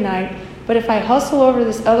stay tonight, but if I hustle over to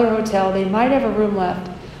this other hotel, they might have a room left.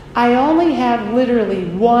 I only have literally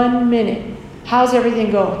 1 minute. How's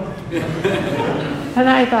everything going?" And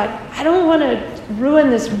I thought, I don't want to ruin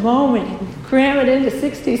this moment and cram it into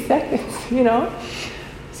 60 seconds,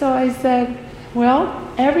 So I said, "Well,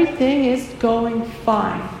 everything is going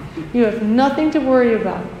fine. You have nothing to worry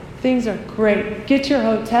about. Things are great. Get your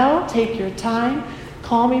hotel, take your time,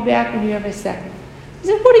 call me back when you have a second." He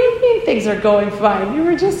said, "What do you mean things are going fine? You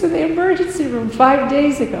were just in the emergency room 5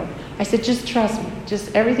 days ago." I said, "Just trust me.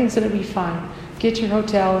 Just everything's going to be fine. Get your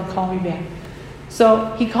hotel and call me back."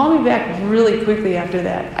 So he called me back really quickly after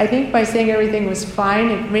that. I think by saying everything was fine,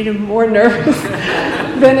 it made him more nervous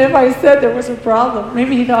than if I said there was a problem.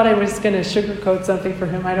 Maybe he thought I was going to sugarcoat something for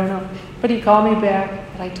him. I don't know. But he called me back,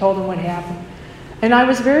 and I told him what happened. And I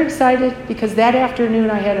was very excited because that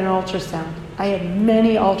afternoon I had an ultrasound. I had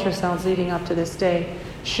many ultrasounds leading up to this day,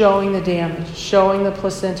 showing the damage, showing the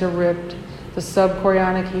placenta ripped, the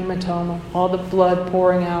subchorionic hematoma, all the blood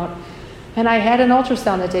pouring out. And I had an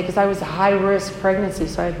ultrasound that day because I was a high-risk pregnancy,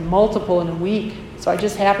 so I had multiple in a week. So I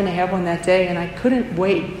just happened to have one that day, and I couldn't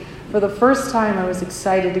wait. For the first time, I was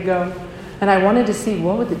excited to go. And I wanted to see,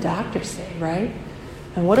 what would the doctor say, right?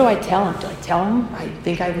 And what do I tell him? Do I tell him I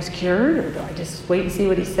think I was cured, or do I just wait and see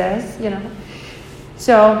what he says,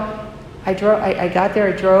 So I got there,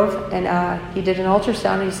 I drove, and he did an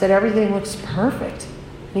ultrasound, and he said, everything looks perfect.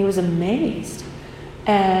 And he was amazed.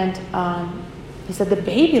 And he said, the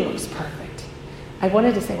baby looks perfect. I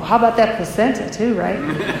wanted to say, well, how about that placenta too, right?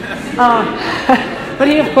 But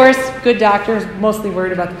he, of course, good doctor, is mostly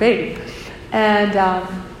worried about the baby. And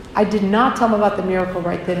I did not tell him about the miracle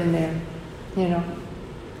right then and there,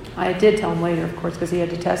 I did tell him later, of course, because he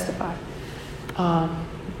had to testify.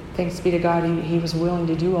 Thanks be to God, he was willing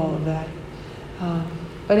to do all of that.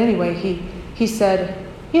 But anyway, he said,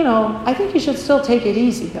 I think you should still take it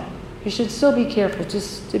easy, though. You should still be careful,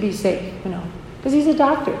 just to be safe, because he's a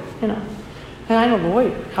doctor, And I'm a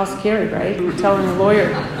lawyer. How scary, right? You're telling a lawyer,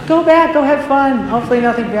 go back, go have fun. Hopefully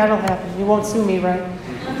nothing bad will happen. You won't sue me, right?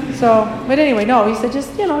 But anyway, no, he said,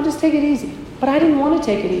 just take it easy. But I didn't want to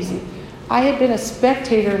take it easy. I had been a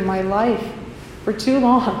spectator in my life for too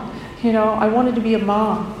long. I wanted to be a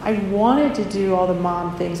mom. I wanted to do all the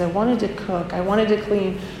mom things. I wanted to cook. I wanted to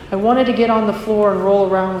clean. I wanted to get on the floor and roll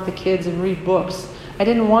around with the kids and read books. I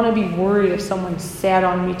didn't want to be worried if someone sat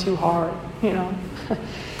on me too hard,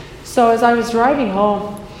 So as I was driving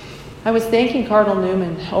home, I was thanking Cardinal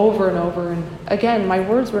Newman over and over. And again, my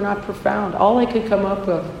words were not profound. All I could come up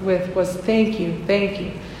with was thank you, thank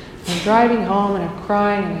you. I'm driving home and I'm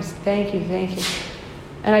crying and I said, thank you, thank you.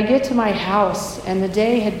 And I get to my house and the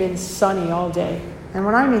day had been sunny all day. And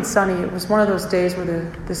when I mean sunny, it was one of those days where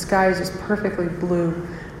the sky is just perfectly blue.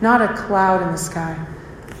 Not a cloud in the sky.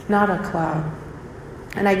 Not a cloud.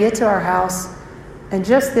 And I get to our house, and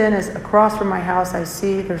just then, as across from my house, I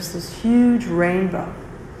see there's this huge rainbow.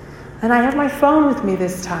 And I have my phone with me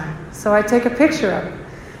this time, so I take a picture of it.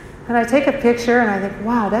 And I take a picture, and I think,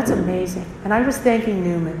 wow, that's amazing. And I was thanking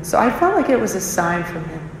Newman, so I felt like it was a sign from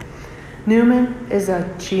him. Newman is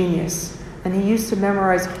a genius, and he used to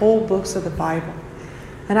memorize whole books of the Bible.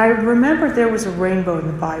 And I remembered there was a rainbow in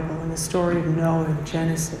the Bible, in the story of Noah in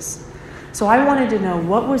Genesis. So I wanted to know,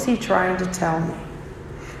 what was he trying to tell me?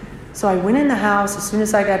 So I went in the house as soon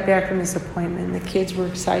as I got back from this appointment, and the kids were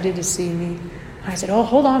excited to see me. And I said, oh,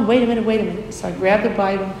 hold on, wait a minute. So I grabbed the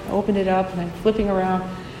Bible, opened it up, and I'm flipping around.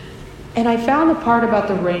 And I found the part about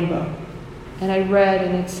the rainbow. And I read,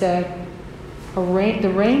 and it said, the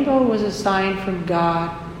rainbow was a sign from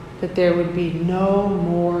God that there would be no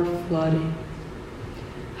more flooding.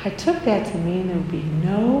 I took that to mean there would be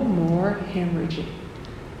no more hemorrhaging.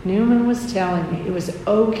 Newman was telling me it was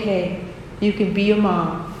okay. You can be a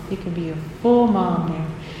mom. You can be a full mom now.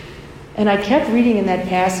 And I kept reading in that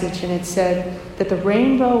passage, and it said that the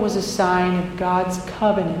rainbow was a sign of God's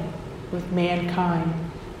covenant with mankind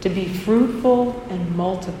to be fruitful and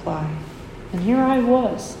multiply. And here I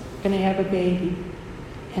was, going to have a baby.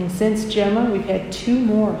 And since Gemma, we've had 2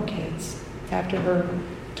 more kids after her.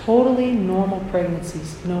 Totally normal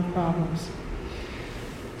pregnancies, no problems.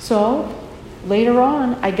 So later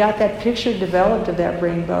on, I got that picture developed of that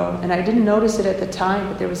rainbow, and I didn't notice it at the time,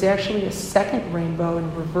 but there was actually a second rainbow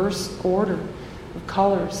in reverse order of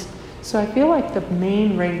colors. So I feel like the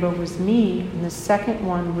main rainbow was me, and the second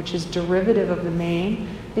one, which is derivative of the main,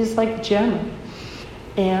 is like Gemma.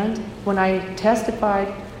 And when I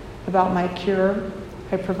testified about my cure,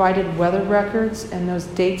 I provided weather records and those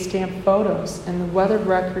date stamp photos, and the weather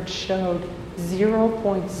records showed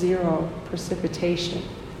 0.0 precipitation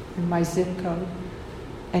in my zip code.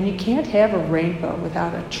 And you can't have a rainbow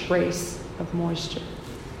without a trace of moisture.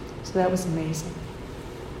 So that was amazing.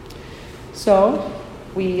 So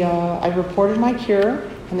I reported my cure,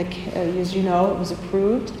 and as you know, it was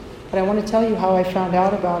approved. But I want to tell you how I found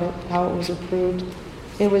out about it, how it was approved.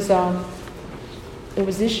 It was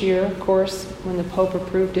this year, of course, when the Pope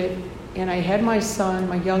approved it. And I had my son,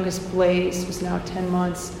 my youngest Blaze, who's now 10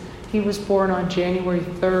 months. He was born on January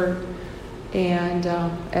 3rd. And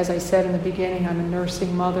as I said in the beginning, I'm a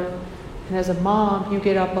nursing mother. And as a mom, you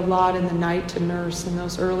get up a lot in the night to nurse in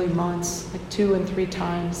those early months, like 2 and 3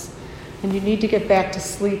 times. And you need to get back to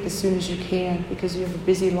sleep as soon as you can because you have a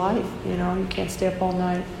busy life, you know, you can't stay up all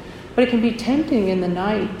night. But it can be tempting in the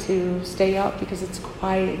night to stay up because it's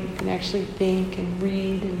quiet. You can actually think and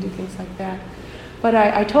read and do things like that. But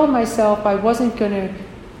I told myself I wasn't going to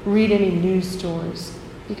read any news stories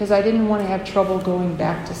because I didn't want to have trouble going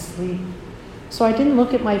back to sleep. So I didn't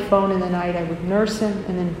look at my phone in the night. I would nurse him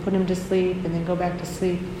and then put him to sleep and then go back to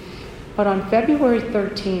sleep. But on February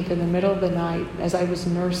 13th, in the middle of the night, as I was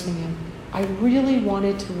nursing him, I really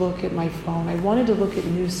wanted to look at my phone. I wanted to look at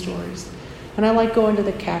news stories. And I like going to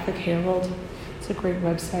the Catholic Herald. It's a great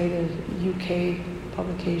website, a UK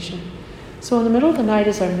publication. So in the middle of the night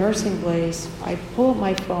as I'm nursing Blaze, I pull up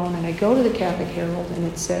my phone and I go to the Catholic Herald, and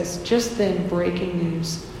it says, just then, breaking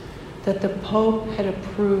news, that the Pope had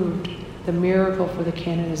approved the miracle for the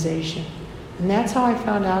canonization. And that's how I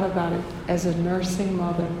found out about it, as a nursing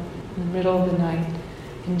mother in the middle of the night.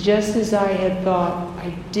 And just as I had thought, I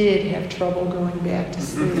did have trouble going back to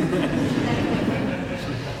sleep.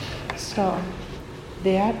 So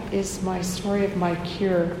that is my story of my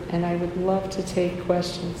cure, and I would love to take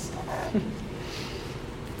questions.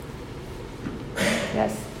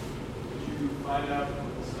 Yes? Did you find out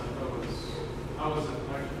from the center how was it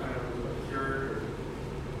kind of cured?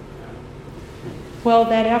 Well,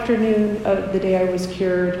 that afternoon of the day I was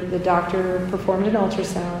cured, the doctor performed an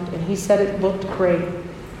ultrasound, and he said it looked great.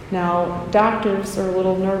 Now, doctors are a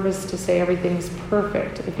little nervous to say everything's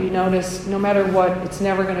perfect. If you notice, no matter what, it's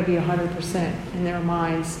never going to be 100% in their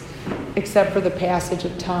minds, except for the passage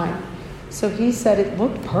of time. So he said it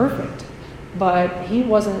looked perfect, but he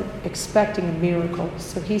wasn't expecting a miracle.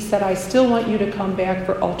 So he said, I still want you to come back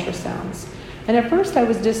for ultrasounds. And at first I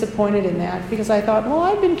was disappointed in that because I thought, well,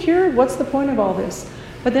 I've been cured. What's the point of all this?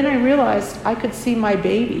 But then I realized I could see my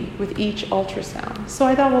baby with each ultrasound. So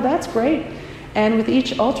I thought, well, that's great. And with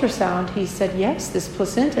each ultrasound, he said, yes, this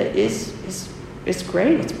placenta is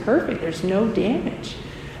great. It's perfect. There's no damage.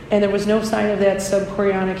 And there was no sign of that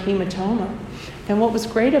subchorionic hematoma. And what was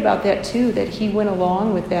great about that, too, that he went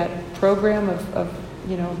along with that program of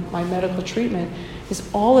my medical treatment, is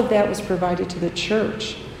all of that was provided to the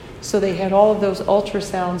church. So they had all of those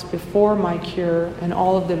ultrasounds before my cure and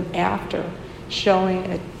all of them after, showing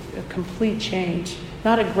a complete change.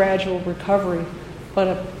 Not a gradual recovery, but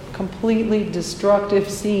a completely destructive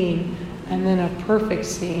scene and then a perfect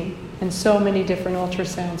scene, and so many different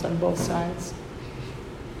ultrasounds on both sides.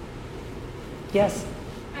 Yes?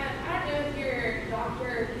 I don't know if your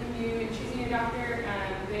doctor, when you choosing your doctor,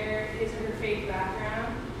 there is her faith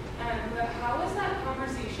background, but how was that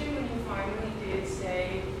conversation when you finally did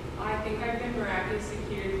say, I think I've been miraculously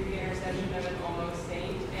cured through the intercession of an almost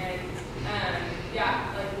saint, and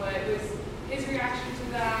what was his reaction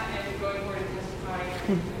to that and going forward and testifying or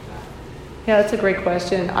anything like that? Yeah, that's a great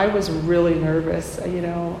question. I was really nervous.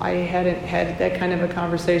 I hadn't had that kind of a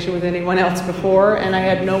conversation with anyone else before, and I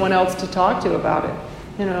had no one else to talk to about it.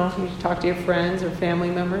 You talk to your friends or family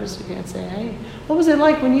members. You can't say, hey, what was it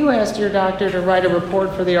like when you asked your doctor to write a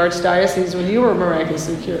report for the Archdiocese when you were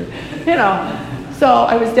miraculously cured? So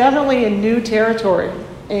I was definitely in new territory.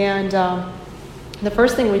 And the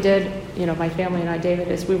first thing we did, my family and I, David,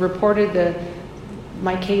 is we reported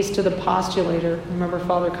my case to the postulator. Remember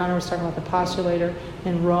Father Connor was talking about the postulator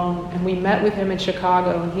in Rome, and we met with him in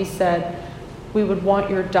Chicago, and he said, we would want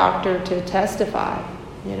your doctor to testify,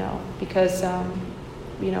 because,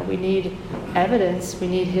 we need evidence. We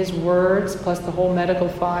need his words plus the whole medical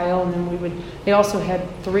file, and then they also had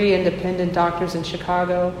 3 independent doctors in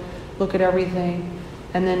Chicago look at everything,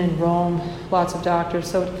 and then in Rome, lots of doctors.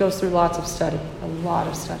 So it goes through lots of study, a lot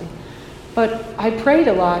of study. But I prayed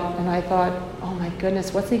a lot, and I thought, oh my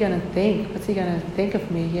goodness, what's he going to think? What's he going to think of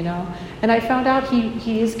me, And I found out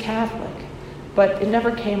he is Catholic, but it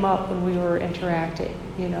never came up when we were interacting,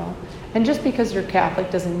 And just because you're Catholic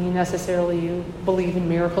doesn't mean necessarily you believe in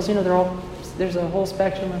miracles. There's a whole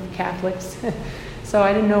spectrum of Catholics. So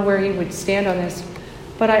I didn't know where he would stand on this.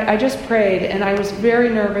 But I just prayed, and I was very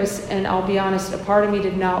nervous, and I'll be honest, a part of me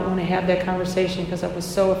did not want to have that conversation because I was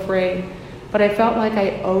so afraid. But I felt like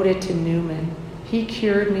I owed it to Newman. He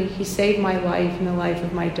cured me. He saved my life and the life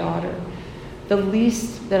of my daughter. The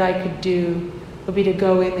least that I could do would be to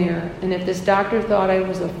go in there. And if this doctor thought I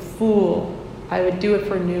was a fool, I would do it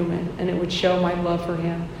for Newman, and it would show my love for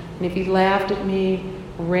him. And if he laughed at me,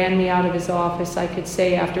 ran me out of his office, I could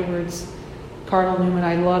say afterwards, Cardinal Newman,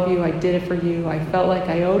 I love you. I did it for you. I felt like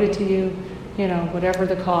I owed it to you, whatever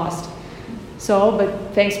the cost. So,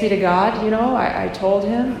 but thanks be to God, I told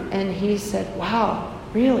him, and he said, wow,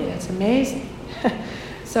 really, that's amazing.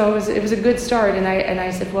 So it was a good start, and I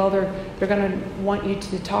said, well, they're going to want you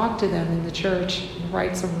to talk to them in the church, and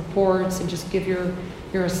write some reports, and just give your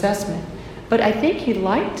your assessment. But I think he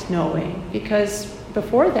liked knowing, because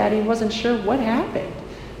before that he wasn't sure what happened.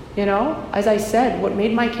 You know, as I said, what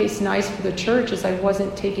made my case nice for the church is I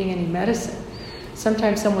wasn't taking any medicine.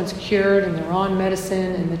 Sometimes someone's cured and they're on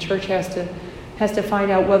medicine, and the church has to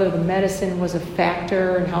find out whether the medicine was a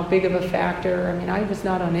factor and how big of a factor. I mean, I was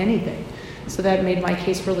not on anything. So that made my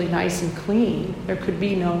case really nice and clean. There could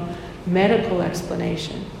be no medical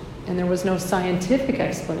explanation, and there was no scientific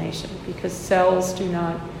explanation, because cells do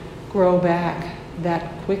not grow back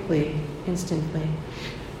that quickly, instantly.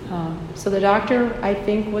 So the doctor, I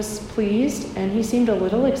think, was pleased, and he seemed a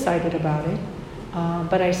little excited about it.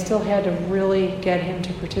 But I still had to really get him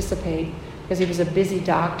to participate, because he was a busy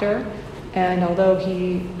doctor, and although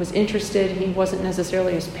he was interested, he wasn't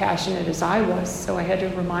necessarily as passionate as I was. So I had to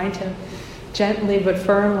remind him gently but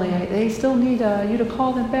firmly, they still need you to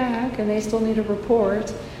call them back, and they still need a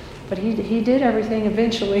report. But he did everything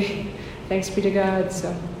eventually, thanks be to God.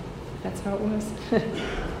 So that's how it was.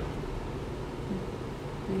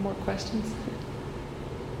 Any more questions?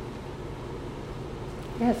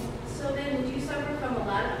 Yes. So then, did you suffer from a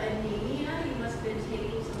lot of anemia? You must have been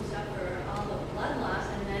taking some stuff for all the blood loss.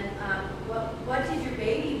 And then, what did your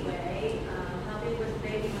baby weigh? How big was the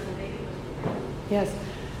baby when the baby was born? Yes.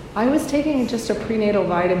 I was taking just a prenatal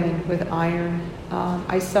vitamin with iron.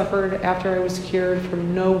 I suffered, after I was cured,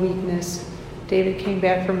 from no weakness. David came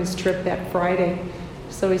back from his trip that Friday,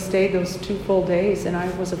 so he stayed those 2 full days, and I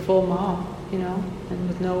was a full mom, you know, and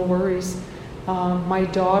with no worries. My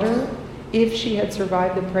daughter, if she had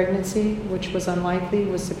survived the pregnancy, which was unlikely,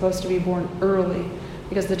 was supposed to be born early,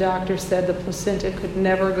 because the doctor said the placenta could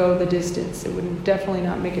never go the distance. It would definitely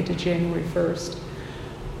not make it to January 1st.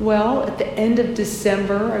 Well, at the end of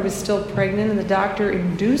December, I was still pregnant, and the doctor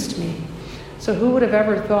induced me. So who would have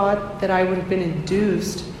ever thought that I would have been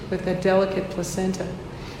induced with a delicate placenta?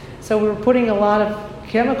 So we were putting a lot of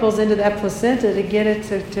chemicals into that placenta to get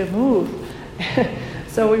it to move.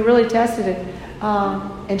 So we really tested it.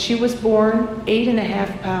 And she was born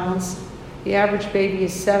 8.5 pounds. The average baby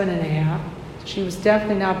is 7.5. She was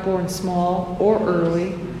definitely not born small or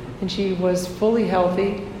early, and she was fully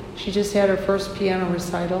healthy. She just had her first piano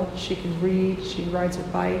recital. She can read. She rides a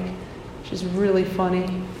bike. She's really funny.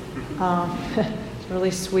 She's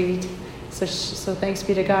really sweet. So thanks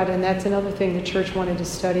be to God. And that's another thing the church wanted to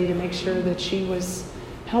study, to make sure that she was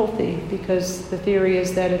healthy, because the theory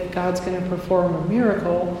is that if God's going to perform a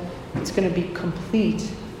miracle, it's going to be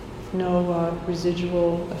complete, no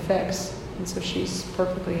residual effects. And so she's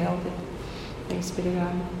perfectly healthy. Thanks be to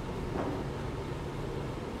God.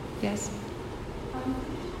 Yes?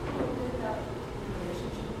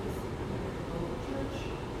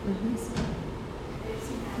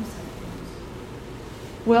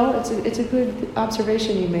 Well, it's a good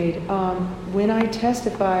observation you made. When I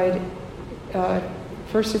testified,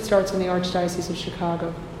 first it starts in the Archdiocese of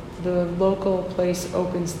Chicago. The local place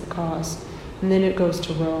opens the cause, and then it goes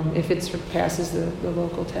to Rome if it surpasses the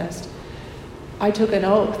local test. I took an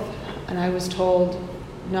oath, and I was told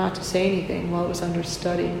not to say anything while it was under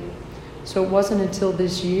study. So it wasn't until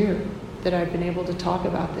this year that I've been able to talk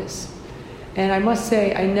about this. And I must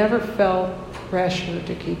say, I never felt pressure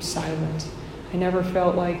to keep silent. I never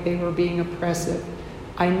felt like they were being oppressive.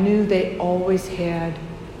 I knew they always had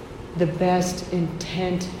the best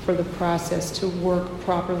intent for the process to work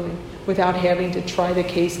properly without having to try the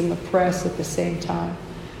case in the press at the same time.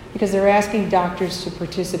 Because they're asking doctors to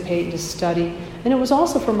participate and to study. And it was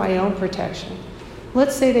also for my own protection.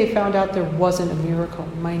 Let's say they found out there wasn't a miracle.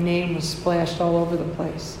 My name was splashed all over the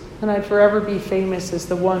place. And I'd forever be famous as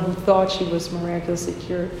the one who thought she was miraculously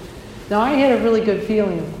cured. Now, I had a really good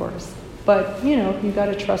feeling, of course. But, you know, you've got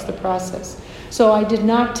to trust the process. So I did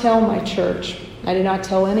not tell my church. I did not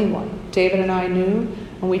tell anyone. David and I knew,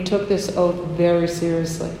 and we took this oath very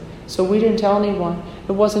seriously. So we didn't tell anyone.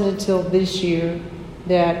 It wasn't until this year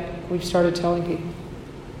that we've started telling people.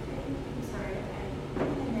 I'm sorry, I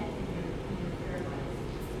meant in your prayer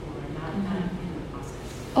life, not in the process.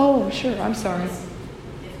 Oh, sure, I'm sorry. If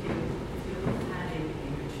you had a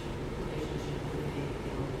marriage relationship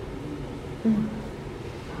with a Mm.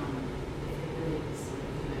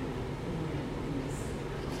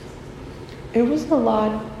 It was a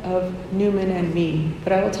lot of Newman and me,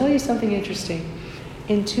 but I will tell you something interesting.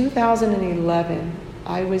 In 2011,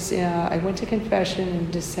 I went to confession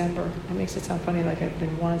in December. That makes it sound funny, like I've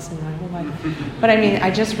been once in my whole life. But I mean,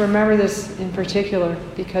 I just remember this in particular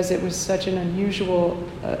because it was such an unusual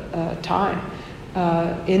time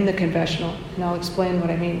in the confessional, and I'll explain what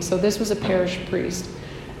I mean. So this was a parish priest,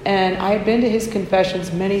 and I had been to his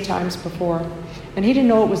confessions many times before, and he didn't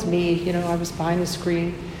know it was me. You know, I was behind the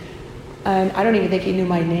screen. And I don't even think he knew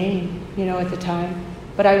my name, you know, at the time.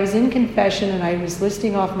 But I was in confession and I was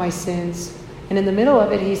listing off my sins. And in the middle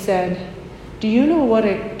of it, he said, "Do you know what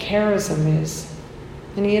a charism is?"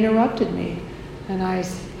 And he interrupted me. And I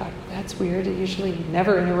thought, that's weird. He usually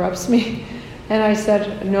never interrupts me. And I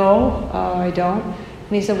said, "No, I don't." And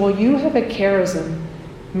he said, "Well, you have a charism.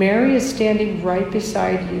 Mary is standing right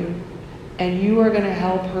beside you, and you are going to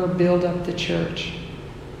help her build up the church."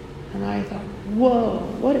 And I thought, whoa,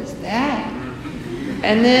 what is that?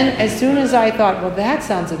 And then as soon as I thought, well, that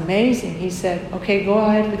sounds amazing, he said, "Okay, go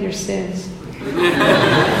ahead with your sins."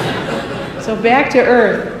 So back to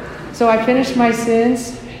earth. So I finished my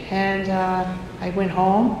sins, and I went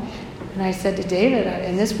home, and I said to David,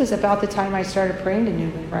 and this was about the time I started praying to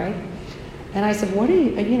Newman, right? And I said, what do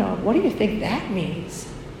you think that means?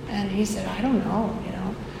 And he said, "I don't know,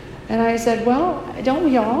 And I said, well, don't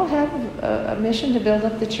we all have a mission to build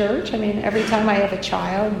up the church? I mean, every time I have a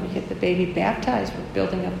child, we get the baby baptized, we're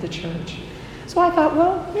building up the church. So I thought,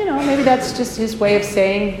 well, maybe that's just his way of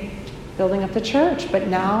saying building up the church. But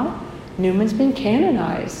now, Newman's been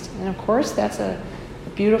canonized. And of course, that's a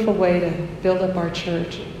beautiful way to build up our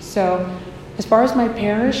church. So as far as my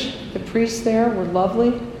parish, the priests there were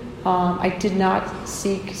lovely. I did not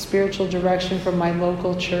seek spiritual direction from my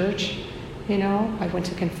local church. I went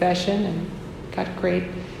to confession and got great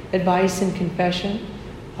advice in confession.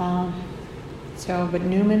 But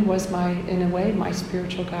Newman was in a way, my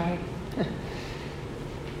spiritual guide.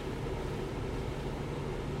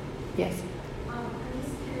 Yes? I'm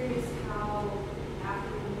just curious how,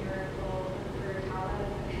 after the miracle occurred, how that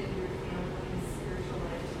affected your family's spiritual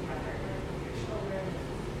life together, like with your children,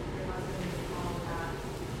 your husband, all of that.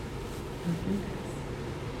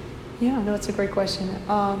 Mm-hmm. Yeah, no, it's a great question.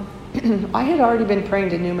 I had already been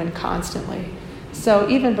praying to Newman constantly. So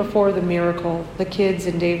even before the miracle, the kids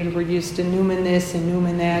and David were used to Newman this and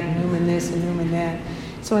Newman that and Newman this and Newman that.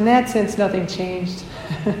 So in that sense, nothing changed.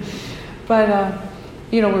 But,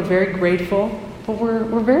 we're very grateful, but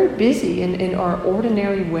we're very busy in our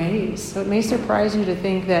ordinary ways. So it may surprise you to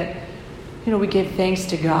think that, we give thanks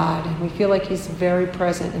to God and we feel like He's very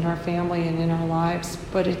present in our family and in our lives.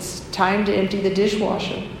 But it's time to empty the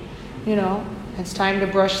dishwasher, It's time to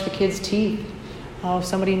brush the kids' teeth. If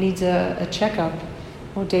somebody needs a checkup,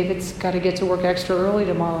 David's got to get to work extra early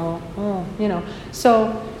tomorrow.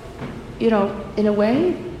 So, in a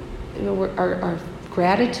way, our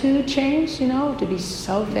gratitude changed, to be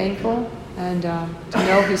so thankful and to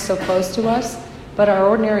know He's so close to us. But our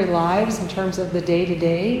ordinary lives, in terms of the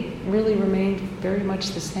day-to-day, really remained very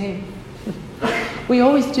much the same. We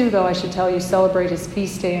always do, though, I should tell you, celebrate His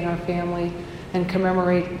feast day in our family and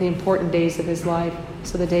commemorate the important days of His life.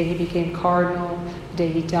 So the day He became cardinal, the day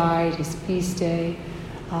He died, His feast day,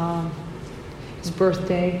 His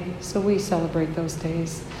birthday. So we celebrate those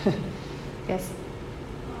days. Yes?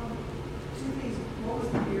 Two things. What was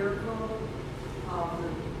the miracle of the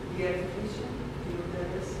beatification? Do you know what that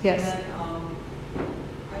is? Yes. And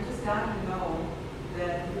I just got to know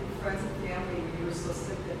that your friends and family, when you were so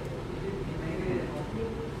sick that maybe they didn't help you.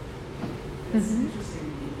 It's interesting to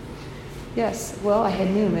me. Yes. Well, I had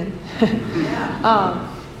Newman. Yeah.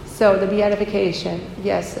 So the beatification,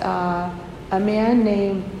 yes. A man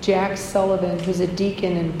named Jack Sullivan, who's a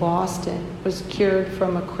deacon in Boston, was cured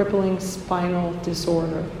from a crippling spinal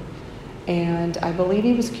disorder. And I believe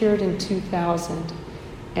he was cured in 2000.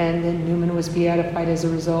 And then Newman was beatified as a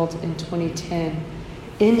result in 2010.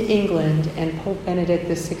 In England, and Pope Benedict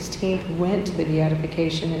XVI went to the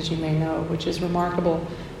beatification, as you may know, which is remarkable,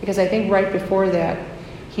 because I think right before that,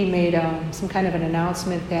 he made some kind of an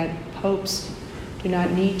announcement that popes do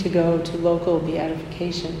not need to go to local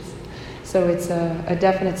beatifications. So it's a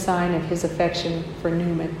definite sign of his affection for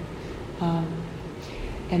Newman.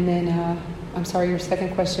 And then, I'm sorry, your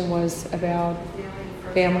second question was about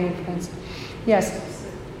family and friends. Yes,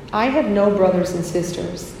 I have no brothers and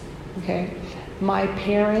sisters, okay? My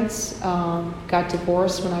parents got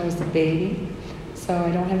divorced when I was a baby, so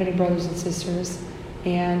I don't have any brothers and sisters.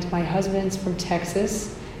 And my husband's from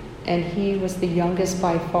Texas, and he was the youngest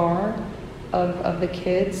by far of the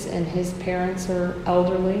kids, and his parents are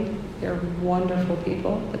elderly. They're wonderful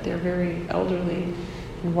people, but they're very elderly.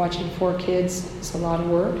 And watching 4 kids is a lot of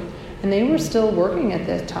work. And they were still working at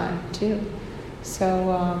that time, too.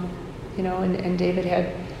 So, and David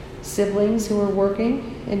had siblings who were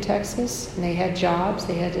working in Texas, and they had jobs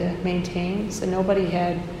they had to maintain. So nobody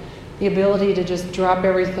had the ability to just drop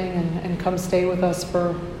everything and come stay with us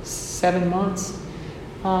for 7 months.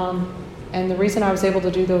 And the reason I was able to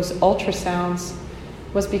do those ultrasounds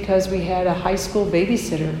was because we had a high school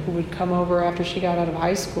babysitter who would come over after she got out of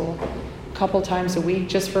high school a couple times a week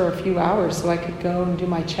just for a few hours so I could go and do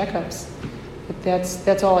my checkups. But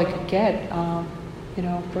that's all I could get. You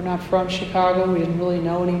know, we're not from Chicago. We didn't really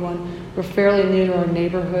know anyone. We're fairly new to our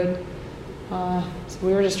neighborhood. So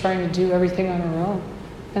we were just trying to do everything on our own.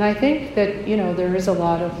 And I think that, you know, there is a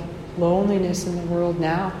lot of loneliness in the world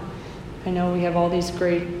now. I know we have all these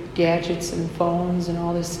great gadgets and phones and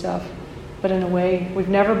all this stuff. But in a way, we've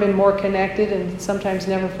never been more connected and sometimes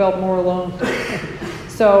never felt more alone.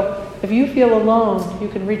 So if you feel alone, you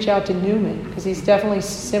can reach out to Newman, because he's definitely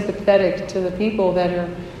sympathetic to the people that are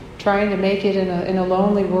trying to make it in a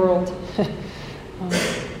lonely world.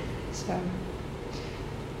 So,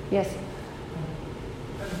 yes?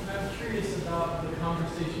 I'm curious about the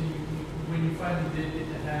conversation when you finally did get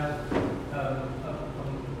to have a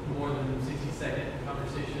more than 60-second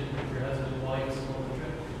conversation with your husband while he was still on the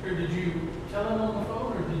trip. Or did you tell him on the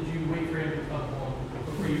phone, or did you wait for him to come home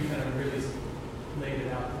before you kind of really laid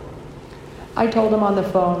it out for him? I told him on the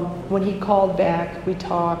phone. When he called back, we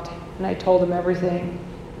talked, and I told him everything.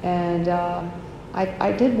 And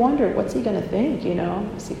I did wonder, what's he going to think, you know?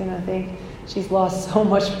 Is he going to think she's lost so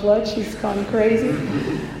much blood, she's gone crazy?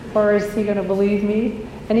 Or is he going to believe me?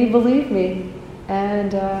 And he believed me.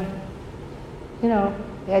 And, you know,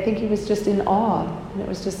 I think he was just in awe. And it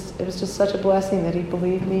was just such a blessing that he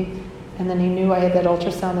believed me. And then he knew I had that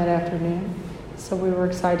ultrasound that afternoon. So we were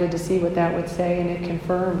excited to see what that would say, and it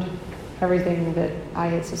confirmed everything that I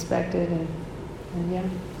had suspected. And yeah,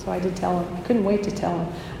 so I did tell him. I couldn't wait to tell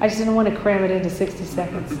him. I just didn't want to cram it into 60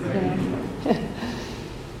 seconds, you know.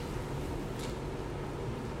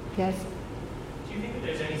 Yes? Do you think that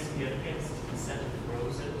there's any significance to the scent of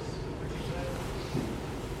roses in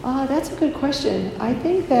particular? That's a good question. I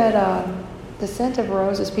think that the scent of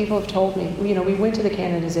roses, people have told me, you know, we went to the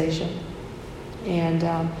canonization,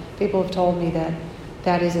 and people have told me that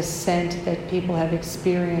that is a scent that people have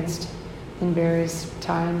experienced in various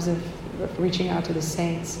times of reaching out to the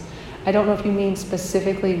saints. I don't know if you mean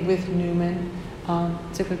specifically with Newman.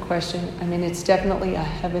 It's a good question. I mean, it's definitely a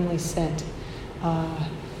heavenly scent.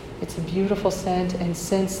 It's a beautiful scent, and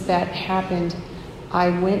since that happened, I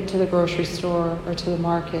went to the grocery store or to the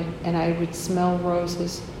market, and I would smell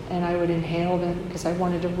roses, and I would inhale them because I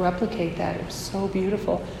wanted to replicate that. It was so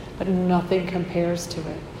beautiful, but nothing compares to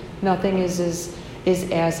it. Nothing is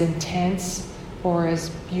as intense or as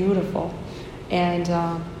beautiful. And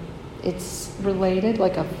it's related,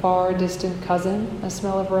 like a far distant cousin, a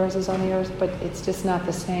smell of roses on the earth, but it's just not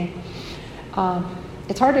the same.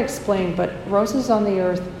 It's hard to explain, but roses on the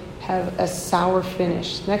earth have a sour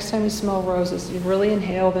finish. Next time you smell roses, you really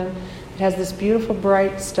inhale them. It has this beautiful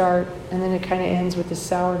bright start, and then it kind of ends with a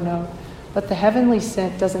sour note. But the heavenly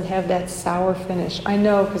scent doesn't have that sour finish. I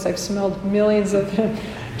know, because I've smelled millions of them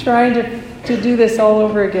trying to do this all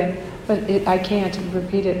over again. But I can't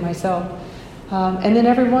repeat it myself. And then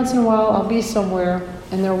every once in a while, I'll be somewhere,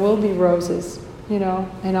 and there will be roses, you know,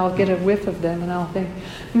 and I'll get a whiff of them, and I'll think,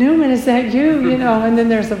 Newman, is that you? You know, and then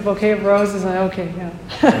there's a bouquet of roses, and okay, yeah.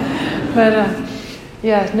 But,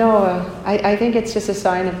 yeah, no, I think it's just a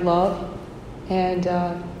sign of love and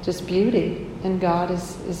just beauty. And God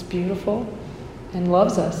is beautiful and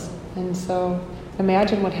loves us. And so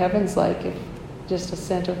imagine what heaven's like if just a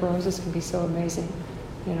scent of roses can be so amazing,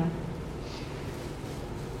 you know.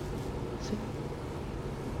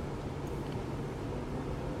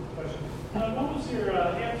 What was your,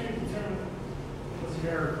 after you determined it was a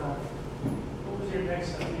miracle, what was your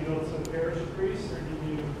next step? Did you go to a parish priest, or did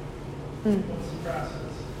you, what's the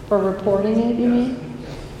process? For reporting it, you mean?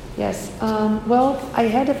 Yes. Well, I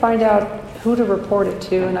had to find out who to report it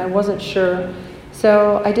to, and I wasn't sure.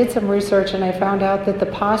 So I did some research, and I found out that the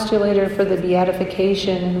postulator for the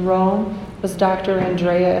beatification in Rome was Dr.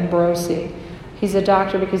 Andrea Ambrosi. He's a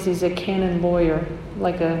doctor because he's a canon lawyer,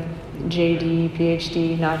 like a JD,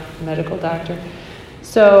 PhD, not medical doctor.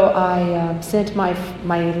 So I sent my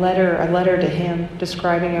letter to him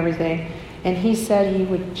describing everything, and he said he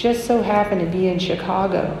would just so happen to be in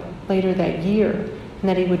Chicago later that year, and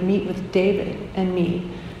that he would meet with David and me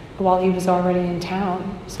while he was already in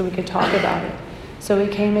town so we could talk about it. So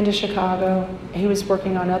he came into Chicago. He was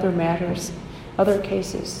working on other matters, other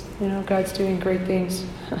cases. You know, God's doing great things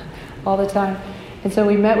all the time. And so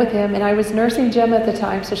we met with him, and I was nursing Gemma at the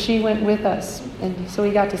time, so she went with us. And so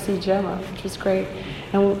we got to see Gemma, which was great.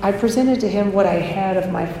 And I presented to him what I had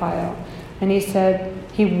of my file. And he said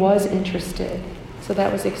he was interested. So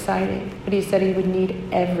that was exciting. But he said he would need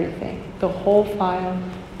everything, the whole file,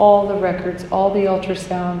 all the records, all the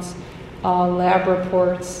ultrasounds, lab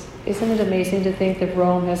reports. Isn't it amazing to think that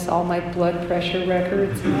Rome has all my blood pressure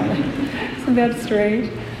records? Isn't that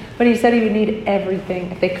strange? But he said he would need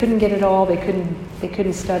everything. If they couldn't get it all, they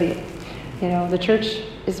couldn't study it. You know, the church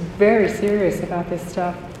is very serious about this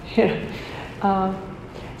stuff.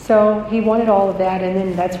 So So he wanted all of that, and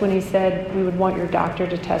then that's when he said, we would want your doctor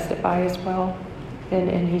to testify as well.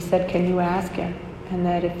 And he said, can you ask him? And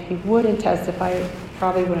that if he wouldn't testify, it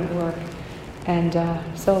probably wouldn't work. And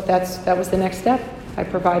so that was the next step. I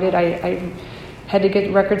had to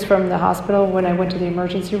get records from the hospital when I went to the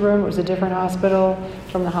emergency room. It was a different hospital,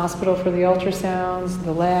 from the hospital for the ultrasounds,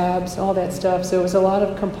 the labs, all that stuff. So it was a lot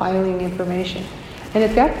of compiling information. And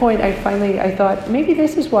at that point, I thought, maybe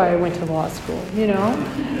this is why I went to law school,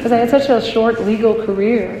 because I had such a short legal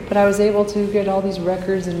career, but I was able to get all these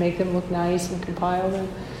records and make them look nice and compile them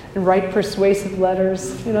and write persuasive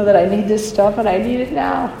letters, that I need this stuff and I need it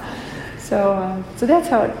now. So that's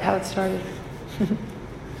how it started.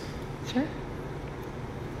 Sure.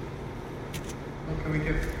 Well, can we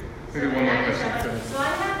get maybe one more question? So I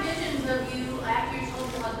have visions of you after you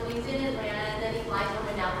told your husband he's in Atlanta, and then he flies home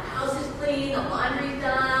and now the house is clean, the laundry's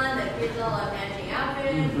done, the kids all have matching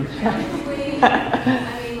outfits, the clean. I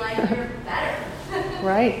mean, like, you're better.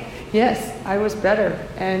 Right. Yes, I was better.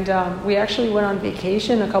 And we actually went on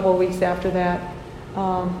vacation a couple of weeks after that,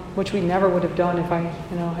 which we never would have done if I,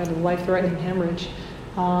 had a life-threatening hemorrhage.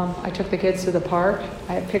 I took the kids to the park.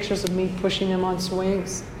 I had pictures of me pushing them on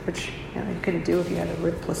swings, which you couldn't do if you had a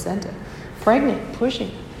ripped placenta. Pregnant,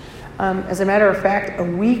 pushing. As a matter of fact, a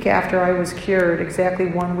week after I was cured, exactly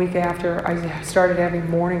 1 week after, I started having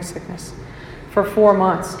morning sickness for 4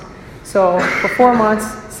 months. So for 4 months,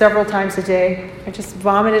 several times a day, I just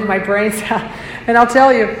vomited my brains out. And I'll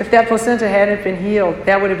tell you, if that placenta hadn't been healed,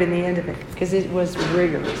 that would have been the end of it, because it was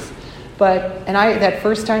rigorous. That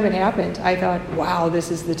first time it happened, I thought, wow, this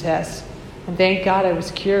is the test. And thank God I was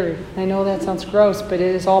cured. I know that sounds gross, but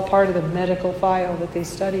it is all part of the medical file that they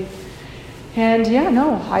studied. And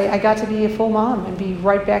I got to be a full mom and be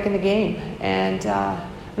right back in the game. And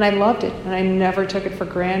I loved it, and I never took it for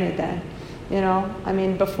granted then.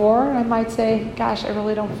 Before I might say, gosh, I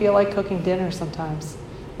really don't feel like cooking dinner sometimes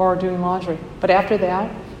or doing laundry. But after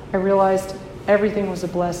that, I realized everything was a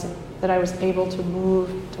blessing, that I was able to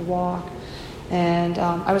move, to walk. And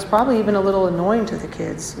I was probably even a little annoying to the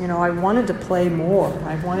kids. I wanted to play more.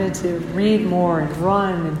 I wanted to read more and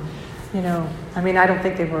run. And, I don't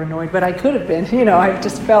think they were annoyed, but I could have been. I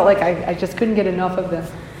just felt like I just couldn't get enough of them.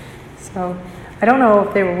 So I don't know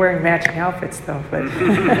if they were wearing matching outfits, though, but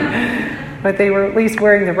but they were at least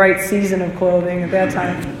wearing the right season of clothing at that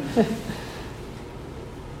time. Why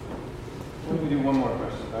don't we do one more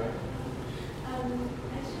question, sorry?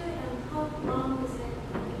 Actually, how long was it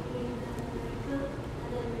between America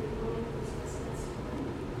and then we were going to discuss this one?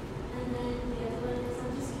 And then the other one is,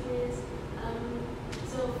 I'm just curious,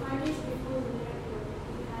 so 5 days before the miracle,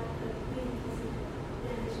 you had a clean placenta,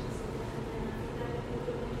 damaged placenta, and then after that, I think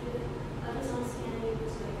you went to the ultrasound scan and it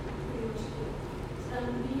was like pretty much good.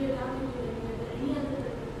 Did your doctor do any other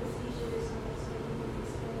procedures or something like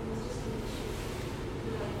this? And it was just an issue.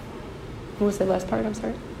 What was the last part? I'm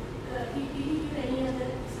sorry. Did you do any other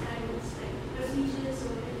experiments, like procedures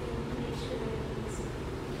or anything to make sure that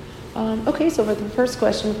it was? Okay, so for the first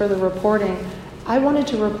question, for the reporting, I wanted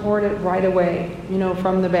to report it right away,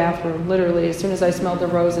 from the bathroom. Literally, as soon as I smelled the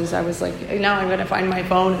roses, I was like, now I'm going to find my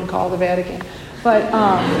phone and call the Vatican. But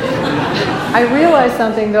I realized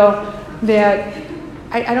something, though, that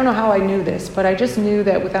I don't know how I knew this, but I just knew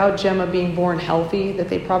that without Gemma being born healthy, that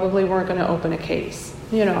they probably weren't going to open a case.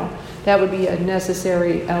 That would be a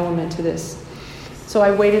necessary element to this. So I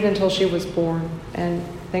waited until she was born, and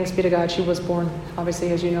thanks be to God, she was born,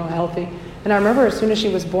 obviously, as you know, healthy. And I remember as soon as she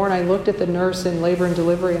was born, I looked at the nurse in labor and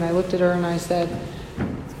delivery, and I looked at her and I said,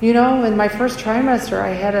 in my first trimester, I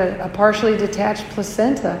had a partially detached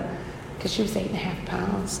placenta, because she was 8.5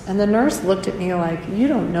 pounds. And the nurse looked at me like, you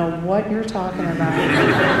don't know what you're talking about.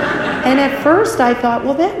 And at first I thought,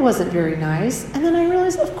 well, that wasn't very nice. And then I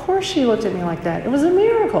realized, of course she looked at me like that. It was a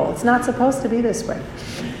miracle. It's not supposed to be this way.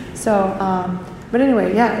 So, but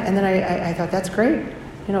anyway, yeah. And then I thought, that's great.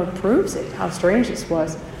 It proves it, how strange this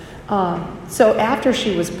was. So after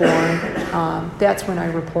she was born, that's when I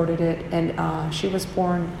reported it. And she was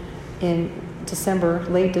born in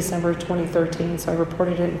late December 2013, so I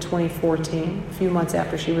reported it in 2014, a few months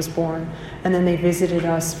after she was born. And then they visited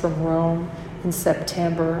us from Rome in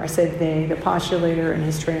September. I said they, the postulator and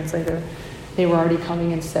his translator, they were already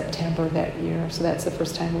coming in September that year, so that's the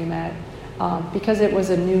first time we met. Because it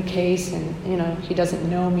was a new case and, he doesn't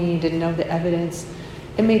know me, didn't know the evidence,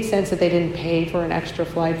 it made sense that they didn't pay for an extra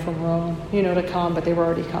flight from Rome, to come, but they were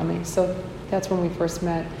already coming. So that's when we first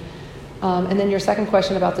met. And then your second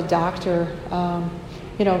question about the doctor,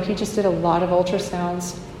 he just did a lot of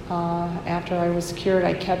ultrasounds after I was cured.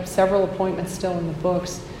 I kept several appointments still in the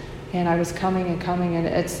books, and I was coming and coming. And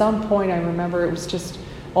at some point, I remember it was just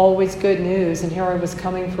always good news. And here I was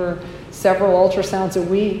coming for several ultrasounds a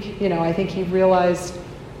week. I think he realized,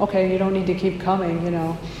 okay, you don't need to keep coming. And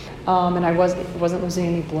I wasn't losing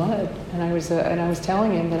any blood. And I was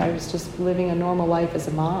telling him that I was just living a normal life as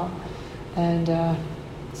a mom. And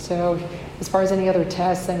so, as far as any other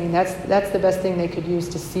tests, I mean, that's the best thing they could use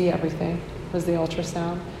to see everything was the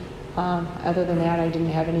ultrasound. Other than that, I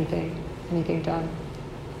didn't have anything done.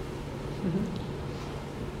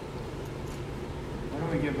 Why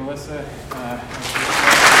don't we give Melissa